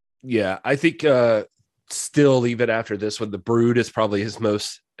 Yeah. I think still, even after this one, The Brood is probably his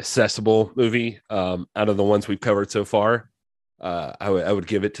most accessible movie out of the ones we've covered so far. I would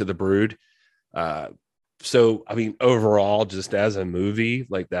give it to The Brood. So, I mean, overall, just as a movie,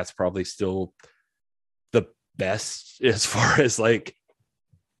 like, that's probably still the best as far as like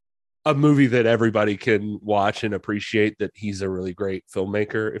a movie that everybody can watch and appreciate that he's a really great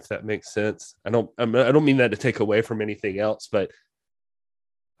filmmaker, if that makes sense. I don't mean that to take away from anything else, but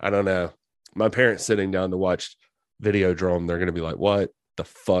I don't know. My parents sitting down to watch Videodrome, they're going to be like, what the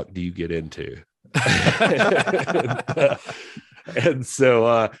fuck do you get into? And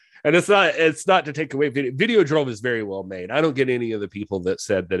so, and it's not to take away. Videodrome is very well made. I don't get any of the people that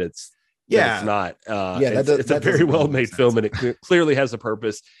said that it's not. It's a very well made film, and it clearly has a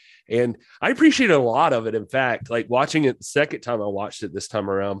purpose. And I appreciate a lot of it. In fact, like, watching it the second time I watched it this time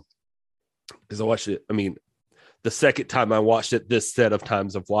around, because I watched it, I mean, the second time I watched it, this set of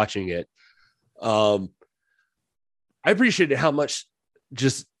times of watching it, I appreciated how much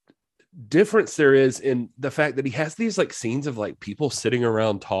just difference there is in the fact that he has these like scenes of like people sitting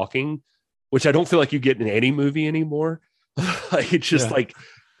around talking, which I don't feel like you get in any movie anymore. Like, it's just like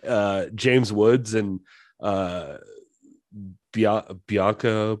James Woods and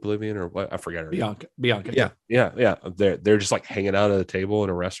Bianca Oblivion, or what, I forget her Bianca. Yeah. They're just like hanging out at a table in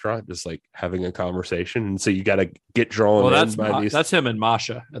a restaurant, just like having a conversation. And so you got to get drawn. Well, that's him and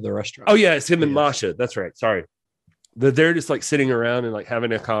Masha at the restaurant. Oh yeah, it's him and Masha. That's right. Sorry. They're just like sitting around and like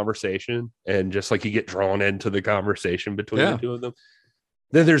having a conversation, and just like you get drawn into the conversation between the two of them.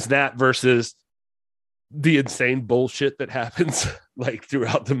 Then there's that versus the insane bullshit that happens like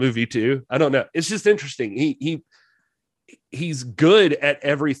throughout the movie too. I don't know. It's just interesting. He's good at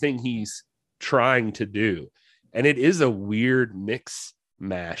everything he's trying to do. And it is a weird mix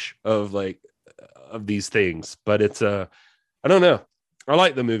mash of these things, but it's I don't know. I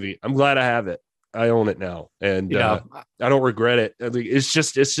like the movie. I'm glad I have it. I own it now. And I don't regret it. I mean, it's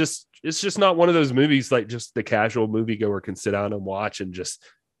just not one of those movies like just the casual moviegoer can sit down and watch and just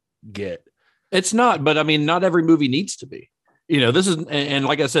get. It's not, but I mean, not every movie needs to be. This is, and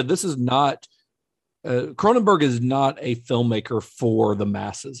like I said, this is not. Cronenberg is not a filmmaker for the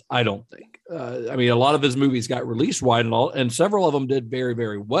masses, I don't think. I mean, a lot of his movies got released wide and several of them did very,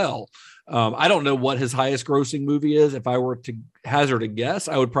 very well. I don't know what his highest grossing movie is. If I were to hazard a guess,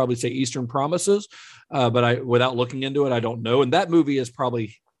 I would probably say Eastern Promises, but without looking into it, I don't know. And that movie is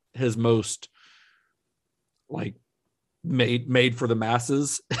probably his most like made for the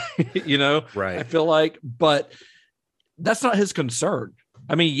masses, Right. I feel like, but that's not his concern.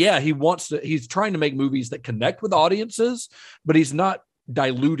 I mean, yeah, he's trying to make movies that connect with audiences, but he's not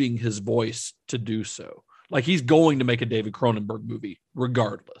diluting his voice to do so. Like, he's going to make a David Cronenberg movie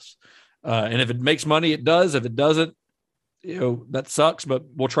regardless. And if it makes money, it does. If it doesn't, that sucks, but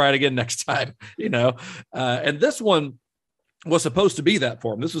we'll try it again next time, and this one was supposed to be that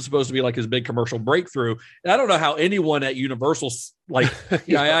for him. This was supposed to be like his big commercial breakthrough. And I don't know how anyone at Universal, like,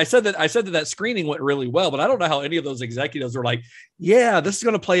 I said that screening went really well, but I don't know how any of those executives were like, yeah, this is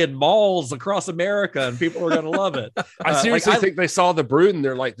going to play in malls across America and people are going to love it. I seriously think they saw The Brood and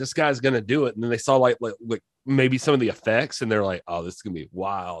they're like, this guy's going to do it. And then they saw like maybe some of the effects and they're like, oh, this is going to be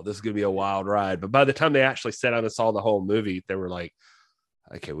wild. This is going to be a wild ride. But by the time they actually sat down and saw the whole movie, they were like,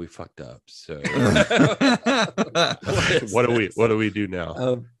 okay, we fucked up. So what do we do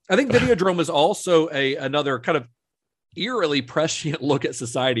now? I think Videodrome is also another kind of eerily prescient look at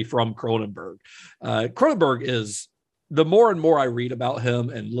society from Cronenberg. Cronenberg is, the more and more I read about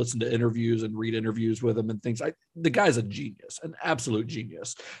him and listen to interviews and read interviews with him and things, the guy's a genius, an absolute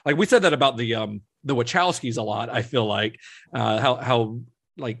genius. Like, we said that about the Wachowskis a lot. I feel like how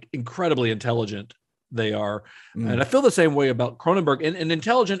like incredibly intelligent they are. And I feel the same way about Cronenberg, and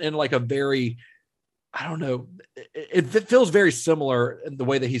intelligent in like a very, I don't know, it feels very similar in the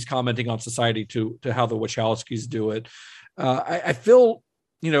way that he's commenting on society to how the Wachowskis do it. I feel,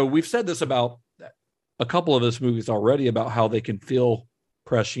 we've said this about a couple of those movies already about how they can feel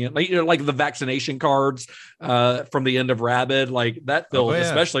prescient, like the vaccination cards from the end of Rabid, like that feels,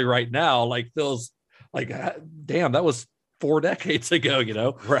 especially right now, like feels like, damn, that was 4 decades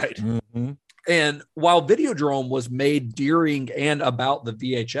ago, Right. Mm-hmm. And while Videodrome was made during and about the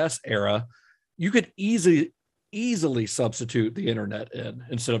VHS era, you could easily substitute the internet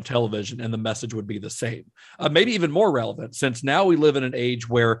instead of television, and the message would be the same. Maybe even more relevant, since now we live in an age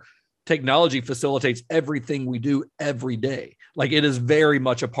where technology facilitates everything we do every day. Like, it is very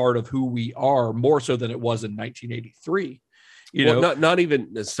much a part of who we are, more so than it was in 1983. Not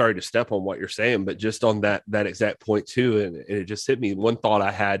even, sorry to step on what you're saying, but just on that exact point too. And it just hit me. One thought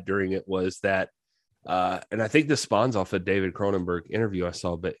I had during it was that, and I think this spawns off a David Cronenberg interview I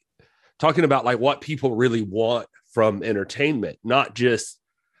saw, but talking about like what people really want from entertainment, not just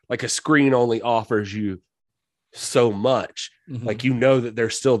like a screen only offers you so much. Mm-hmm. Like, that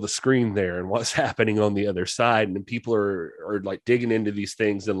there's still the screen there and what's happening on the other side. And people are like digging into these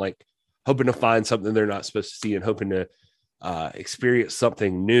things and like hoping to find something they're not supposed to see and hoping to experience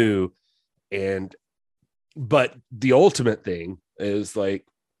something new. But the ultimate thing is like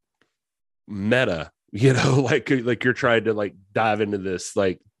meta, like you're trying to like dive into this,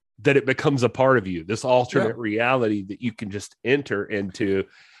 like that it becomes a part of you, this alternate reality that you can just enter into.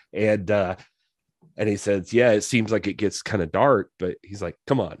 And he says, yeah, it seems like it gets kind of dark, but he's like,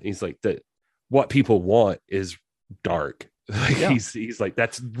 come on. He's like, what people want is dark. Like, he's like,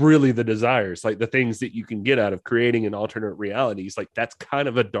 that's really the desires, like the things that you can get out of creating an alternate reality. He's like, that's kind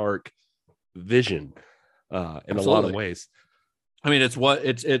of a dark vision in a lot of ways. I mean, it's what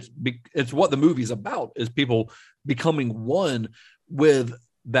the movie's about, is people becoming one with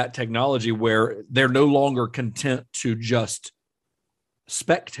that technology, where they're no longer content to just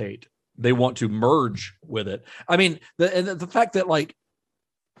spectate. They want to merge with it. I mean, the fact that, like,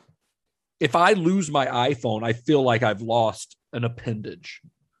 if I lose my iPhone, I feel like I've lost an appendage,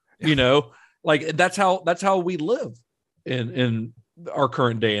 like that's how we live in our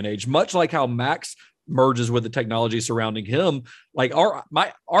current day and age, much like how Max merges with the technology surrounding him. Like our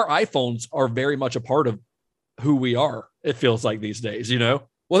iPhones are very much a part of who we are. It feels like these days,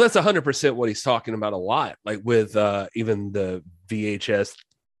 Well, that's 100% what he's talking about a lot. Like with even the VHS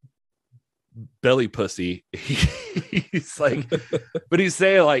belly pussy, he's like, but he's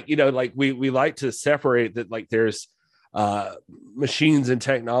saying like, like we like to separate that, like there's machines and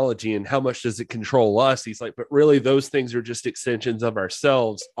technology and how much does it control us. He's like, but really those things are just extensions of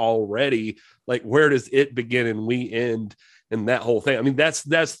ourselves already. Like, where does it begin and we end, and that whole thing. I mean,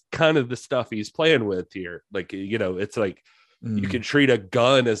 that's kind of the stuff he's playing with here. Like, it's like, you can treat a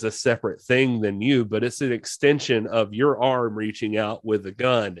gun as a separate thing than you, but it's an extension of your arm reaching out with a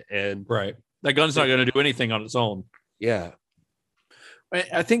gun. And right, that gun's not going to do anything on its own. Yeah.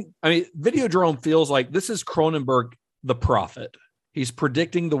 I mean, Videodrome feels like this is Cronenberg, the prophet. He's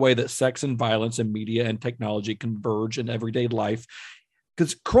predicting the way that sex and violence and media and technology converge in everyday life.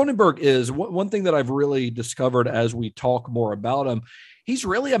 Because Cronenberg is one thing that I've really discovered as we talk more about him. He's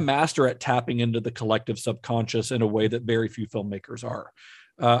really a master at tapping into the collective subconscious in a way that very few filmmakers are.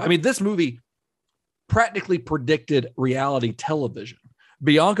 I mean, this movie practically predicted reality television.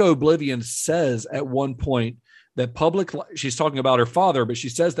 Bianca Oblivion says at one point that she's talking about her father, but she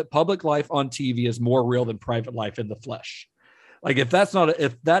says that public life on TV is more real than private life in the flesh. Like, if that's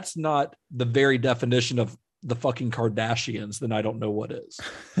not the very definition of the fucking Kardashians, then I don't know what is.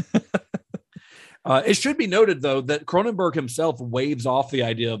 It should be noted, though, that Cronenberg himself waves off the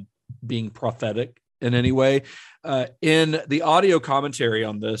idea of being prophetic in any way. In the audio commentary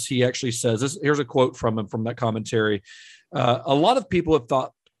on this, he actually says this. Here's a quote from him from that commentary. A lot of people have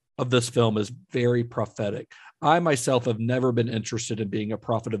thought of this film as very prophetic. I myself have never been interested in being a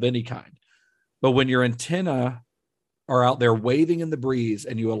prophet of any kind. But when your antennae are out there waving in the breeze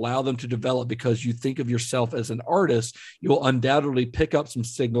and you allow them to develop because you think of yourself as an artist, you'll undoubtedly pick up some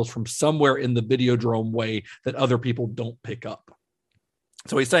signals from somewhere in the Videodrome way that other people don't pick up.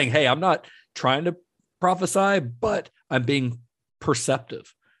 So he's saying, hey, I'm not trying to prophesy, but I'm being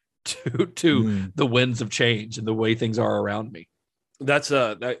perceptive to the winds of change and the way things are around me. That's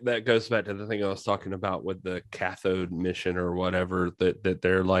that goes back to the thing I was talking about with the cathode mission or whatever, that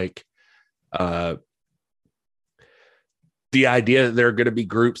they're like, the idea that there are going to be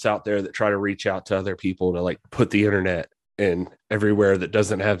groups out there that try to reach out to other people to like put the internet in everywhere that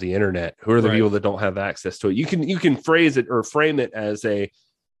doesn't have the internet. Who are the people that don't have access to it? You can phrase it or frame it as a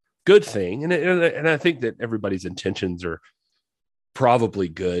good thing. And I think that everybody's intentions are probably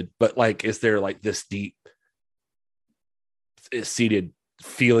good, but like, is there like this deep seated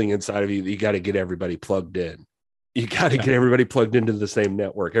feeling inside of you that you got to get everybody plugged in? You got to get everybody plugged into the same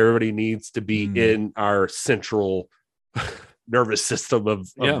network. Everybody needs to be in our central nervous system of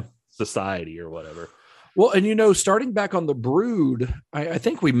society or whatever. Well, and starting back on The Brood, I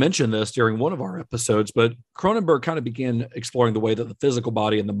think we mentioned this during one of our episodes, but Cronenberg kind of began exploring the way that the physical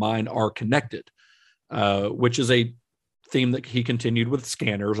body and the mind are connected, which is a theme that he continued with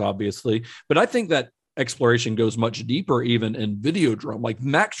Scanners, obviously. But I think that exploration goes much deeper even in Videodrome. Like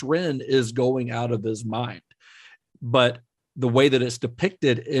Max Wren is going out of his mind, but the way that it's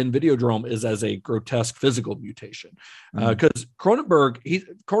depicted in Videodrome is as a grotesque physical mutation. Because Cronenberg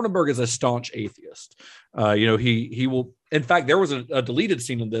is a staunch atheist. He will, in fact, there was a deleted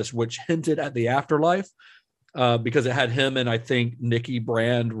scene in this which hinted at the afterlife, because it had him and I think Nikki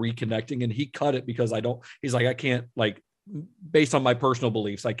Brand reconnecting, and he cut it because he's like, I can't, like, based on my personal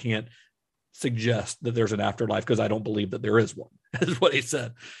beliefs, I can't suggest that there's an afterlife because I don't believe that there is one, is what he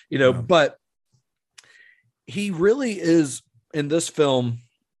said, but he really is in this film.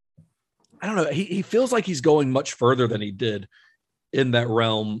 I don't know. He feels like he's going much further than he did in that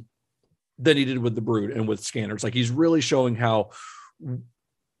realm than he did with The Brood and with Scanners. Like, he's really showing how,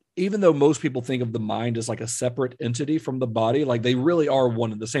 even though most people think of the mind as like a separate entity from the body, like they really are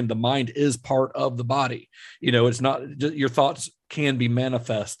one and the same. The mind is part of the body. It's not just, your thoughts can be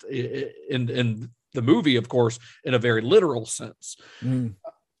manifest in the movie, of course, in a very literal sense.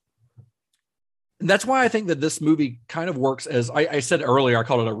 And that's why I think that this movie kind of works as I said earlier, I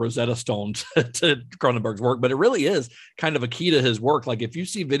called it a Rosetta Stone to Cronenberg's work, but it really is kind of a key to his work. Like if you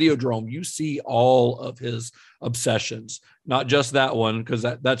see Videodrome, you see all of his obsessions, not just that one, because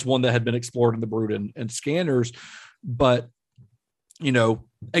that's one that had been explored in The Brood and Scanners, but,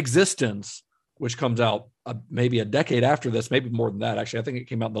 Existence, which comes out maybe a decade after this, maybe more than that. Actually, I think it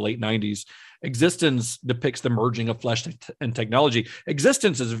came out in the late 90s. Existence depicts the merging of flesh and technology.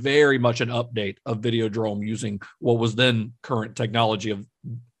 Existence is very much an update of Videodrome using what was then current technology of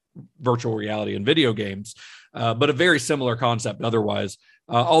virtual reality and video games, but a very similar concept otherwise.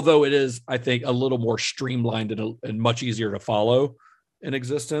 Although it is, I think, a little more streamlined and much easier to follow in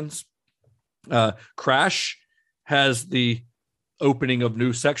Existence. Crash has the opening of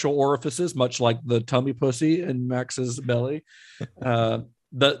new sexual orifices, much like the tummy pussy in Max's belly.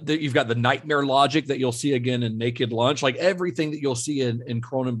 You've got the nightmare logic that you'll see again in Naked Lunch. Like everything that you'll see in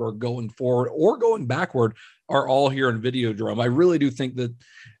Cronenberg going forward or going backward are all here in Videodrome. I really do think that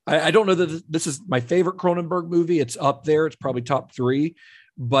I don't know that this is my favorite Cronenberg movie. It's up there. It's probably top 3,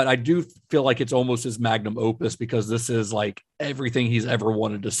 but I do feel like it's almost his magnum opus, because this is like everything he's ever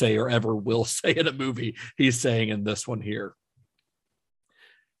wanted to say or ever will say in a movie he's saying in this one here.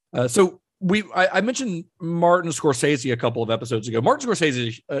 I mentioned Martin Scorsese a couple of episodes ago. Martin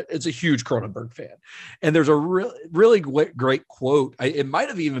Scorsese is a huge Cronenberg fan, and there's a really great quote. It might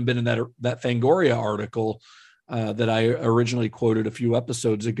have even been in that Fangoria article that I originally quoted a few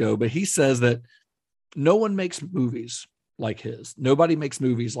episodes ago. But he says that no one makes movies like his. Nobody makes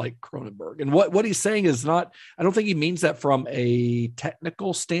movies like Cronenberg. And what he's saying is not, I don't think he means that from a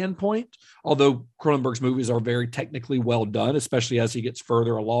technical standpoint, although Cronenberg's movies are very technically well done, especially as he gets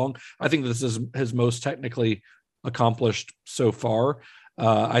further along. I think this is his most technically accomplished so far.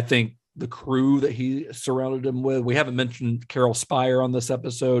 I think the crew that he surrounded him with, we haven't mentioned Carol Spire on this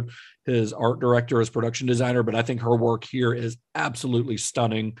episode, his art director, his production designer, but I think her work here is absolutely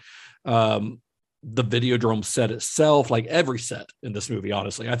stunning. The Videodrome set itself, like every set in this movie,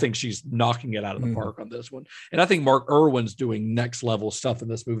 honestly, I think she's knocking it out of the park on this one. And I think Mark Irwin's doing next level stuff in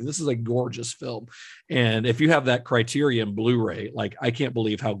this movie. This is a gorgeous film. And if you have that Criterion Blu-ray, like I can't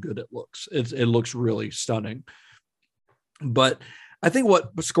believe how good it looks. It looks really stunning. But I think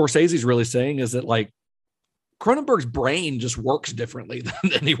what Scorsese's really saying is that like Cronenberg's brain just works differently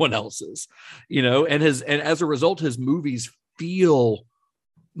than anyone else's, and as a result, his movies feel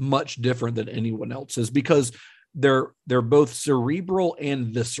much different than anyone else's, because they're both cerebral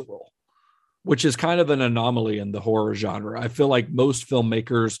and visceral, which is kind of an anomaly in the horror genre. I feel like most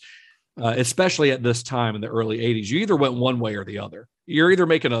filmmakers, especially at this time in the early 80s, you either went one way or the other. You're either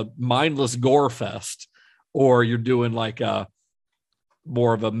making a mindless gore fest, or you're doing like a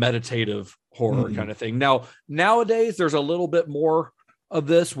more of a meditative horror kind of thing. Now, nowadays, there's a little bit more of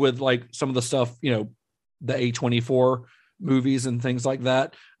this with like some of the stuff, the A24 movies and things like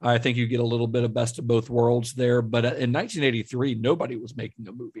that. I think you get a little bit of best of both worlds there. But in 1983, nobody was making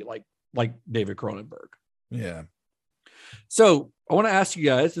a movie like David Cronenberg. Yeah. So I want to ask you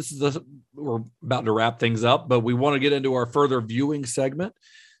guys, we're about to wrap things up, but we want to get into our further viewing segment.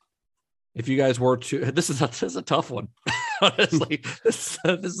 If you guys were to, this is a tough one. Honestly, this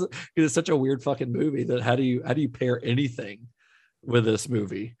is such a weird fucking movie that how do you pair anything with this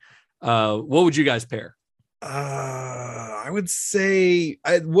movie? What would you guys pair? I would say,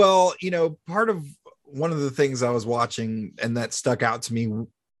 well, part of one of the things I was watching and that stuck out to me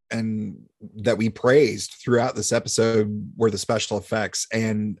and that we praised throughout this episode were the special effects.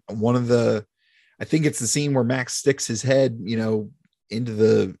 And I think it's the scene where Max sticks his head, into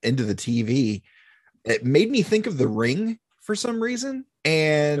the TV. It made me think of The Ring for some reason.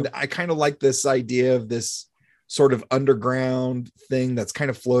 And I kind of like this idea of this sort of underground thing that's kind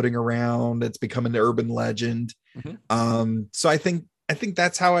of floating around. It's become an urban legend. Mm-hmm. So I think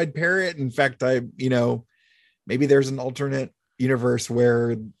that's how I'd pair it. In fact, maybe there's an alternate universe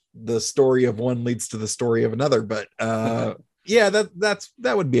where the story of one leads to the story of another, but yeah,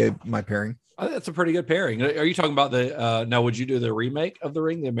 that would be my pairing. That's a pretty good pairing. Are you talking about the now would you do the remake of The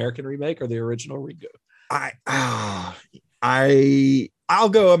Ring, the American remake, or the original remake? I'll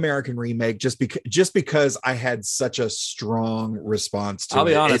go American remake just because I had such a strong response to it. I'll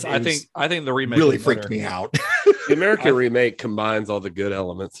be honest, I think the remake really freaked me out. The American remake combines all the good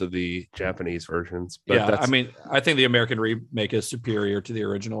elements of the Japanese versions. But yeah, I think the American remake is superior to the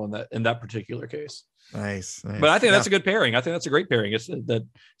original in that particular case. Nice. But I think that's a good pairing. I think that's a great pairing. It's that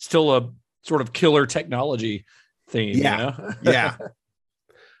still a sort of killer technology theme. Yeah. Yeah.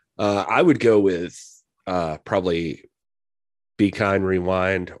 I would go with probably Be Kind,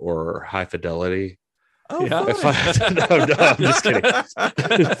 Rewind, or High Fidelity. Oh, yeah. No, I'm just kidding.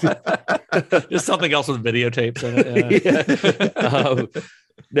 Just something else with videotapes in it. Yeah.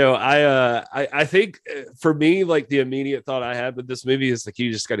 No, I think for me, like the immediate thought I had with this movie is like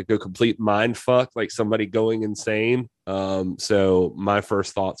you just got to go complete mind fuck, like somebody going insane. So my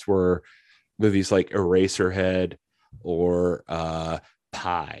first thoughts were movies like Eraserhead or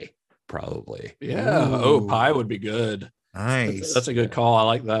Pi, probably. Yeah. Ooh. Oh, Pi would be good. Nice. That's a good call. I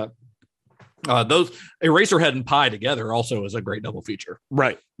like that. Those Eraserhead and Pi together also is a great double feature.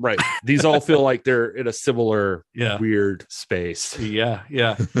 Right. These all feel like they're in a similar weird space. Yeah.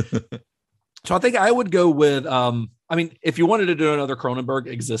 So I think I would go with if you wanted to do another Cronenberg,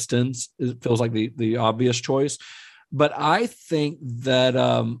 Existence, it feels like the obvious choice. But I think that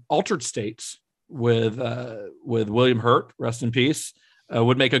Altered States with William Hurt, rest in peace,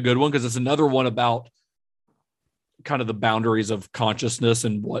 would make a good one because it's another one about kind of the boundaries of consciousness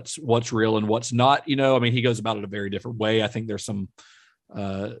and what's real and what's not. He goes about it a very different way. I think there's some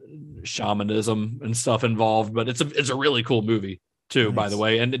shamanism and stuff involved, but it's a really cool movie too, nice. By the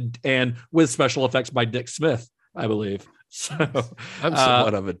way, and with special effects by Dick Smith, I believe. So I'm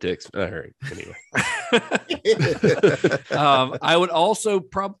somewhat of a Dick Smith. All right, anyway. I would also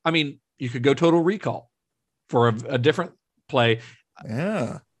you could go Total Recall for a different play.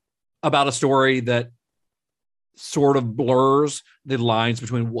 Yeah. About a story that sort of blurs the lines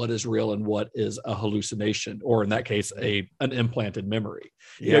between what is real and what is a hallucination, or in that case, an implanted memory.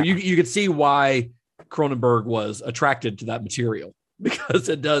 Yeah. You could see why Cronenberg was attracted to that material because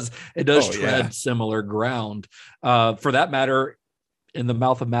it does tread similar ground. For that matter, In the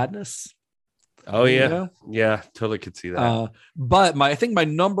Mouth of Madness. Oh yeah. Yeah, totally could see that. But I think my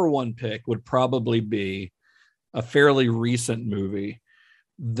number one pick would probably be a fairly recent movie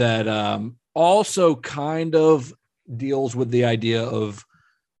that also kind of deals with the idea of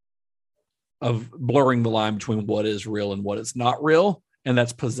blurring the line between what is real and what is not real, and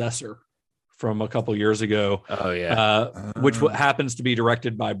that's Possessor from a couple years ago. Oh yeah, which happens to be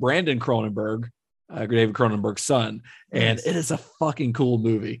directed by Brandon Cronenberg, David Cronenberg's son, and it is a fucking cool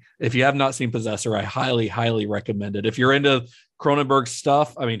movie. If you have not seen Possessor, I highly, highly recommend it. If you're into Cronenberg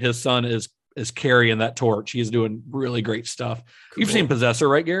stuff, his son is carrying that torch. He's doing really great stuff. Cool. You've seen Possessor,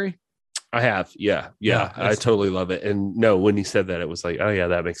 right, Gary? I have. Yeah. I totally love it. And no, when he said that, it was like, oh yeah,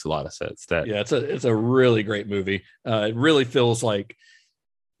 that makes a lot of sense. It's a really great movie. It really feels like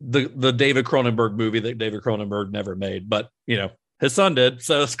the David Cronenberg movie that David Cronenberg never made, but his son did,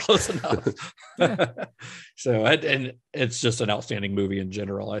 so it's close enough. So, and it's just an outstanding movie in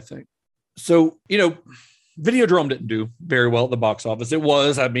general, I think. So, Videodrome didn't do very well at the box office. It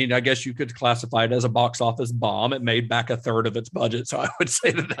was, I guess you could classify it as a box office bomb. It made back a third of its budget. So I would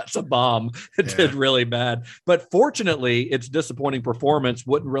say that that's a bomb. It did really bad. But fortunately, its disappointing performance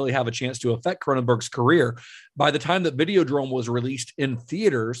wouldn't really have a chance to affect Cronenberg's career. By the time that Videodrome was released in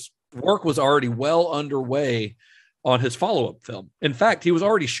theaters, work was already well underway on his follow-up film. In fact, he was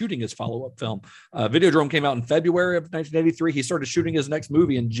already shooting his follow-up film. Videodrome came out in February of 1983. He started shooting his next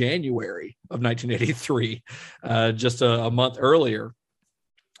movie in January of 1983, just a month earlier.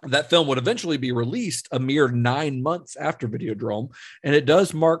 That film would eventually be released a mere 9 months after Videodrome, and it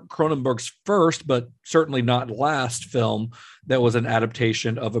does mark Cronenberg's first, but certainly not last film that was an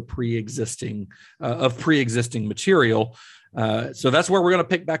adaptation of pre-existing material. So that's where we're going to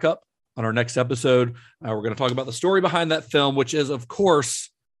pick back up on our next episode. We're going to talk about the story behind that film, which is, of course,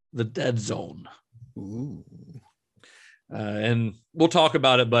 The Dead Zone. Ooh. And we'll talk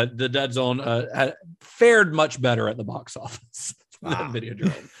about it, but The Dead Zone fared much better at the box office than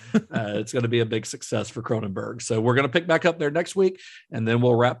Videodrome. It's going to be a big success for Cronenberg. So we're going to pick back up there next week, and then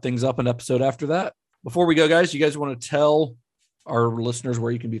we'll wrap things up an episode after that. Before we go, guys, you guys want to tell our listeners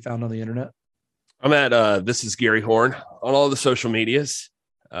where you can be found on the internet? I'm at This Is Gary Horn on all the social medias.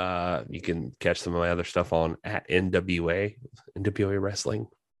 You can catch some of my other stuff on at NWA Wrestling.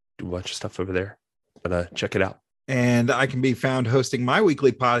 Do a bunch of stuff over there, but check it out. And I can be found hosting my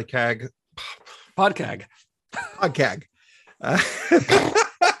weekly podcast. Podcag. I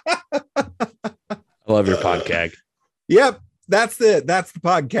love your podcast. Yep, that's the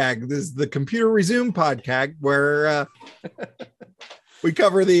podcast. This is the Computer Resume podcast, where we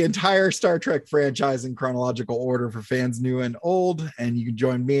cover the entire Star Trek franchise in chronological order for fans new and old. And you can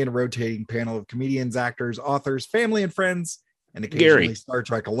join me in a rotating panel of comedians, actors, authors, family, and friends, and occasionally Gary. Star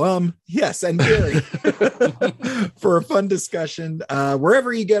Trek alum. Yes, and Gary for a fun discussion.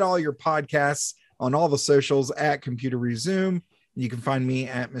 Wherever you get all your podcasts, on all the socials at Computer Resume. You can find me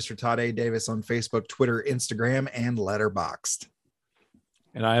at Mr. Todd A. Davis on Facebook, Twitter, Instagram, and Letterboxd.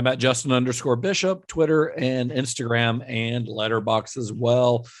 And I am at Justin_Bishop, Twitter and Instagram and Letterboxd as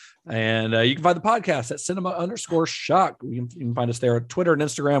well. And you can find the podcast at Cinema_Shock. You can find us there on Twitter and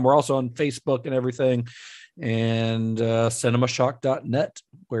Instagram. We're also on Facebook and everything. And cinemashock.net,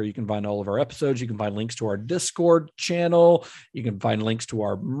 where you can find all of our episodes. You can find links to our Discord channel. You can find links to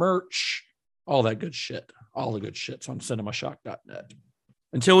our merch, all that good shit. All the good shit's on cinemashock.net.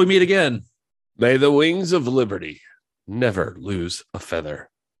 Until we meet again, may the wings of liberty never lose a feather.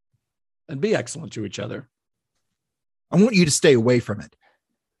 And be excellent to each other. I want you to stay away from it.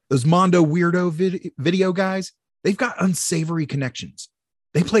 Those Mondo weirdo video guys, they've got unsavory connections.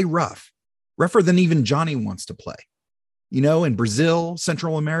 They play rougher than even Johnny wants to play. You know, in Brazil,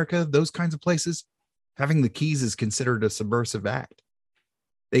 Central America, those kinds of places, having the keys is considered a subversive act.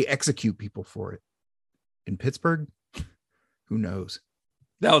 They execute people for it. In Pittsburgh, who knows?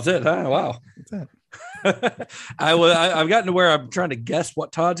 That was it. Huh? Wow. That's that. I've gotten to where I'm trying to guess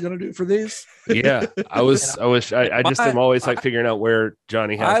what Todd's going to do for these. Yeah, I just am always like figuring out where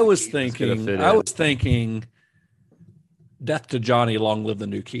Johnny has. I was thinking Death to Johnny, Long Live the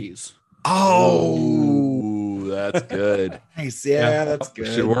New Keys. Oh, that's good. Nice. Yeah, that's good.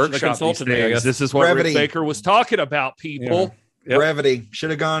 Should workshop these things. This is what Brevity. Rick Baker was talking about, people. Yeah. Yep. Brevity. Should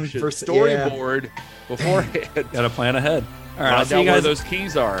have gone for storyboard beforehand. Got to plan ahead. All right, I'll Find see out you guys. where those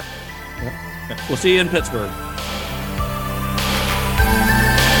keys are. We'll see you in Pittsburgh.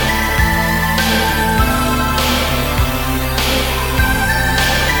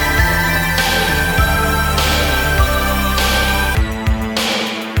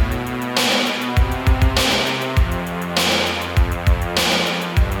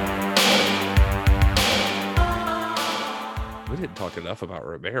 We didn't talk enough about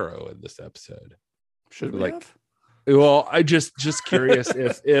Romero in this episode. Should we like have? Well, I just curious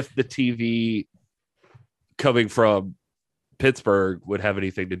if the TV coming from Pittsburgh would have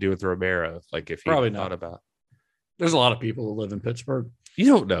anything to do with Romero. Like if he Probably thought not. about. There's a lot of people who live in Pittsburgh. You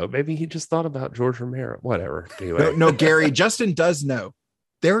don't know. Maybe he just thought about George Romero. Whatever. Anyway, No, Gary, Justin does know.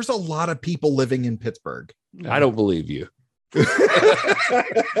 There's a lot of people living in Pittsburgh. I don't believe you.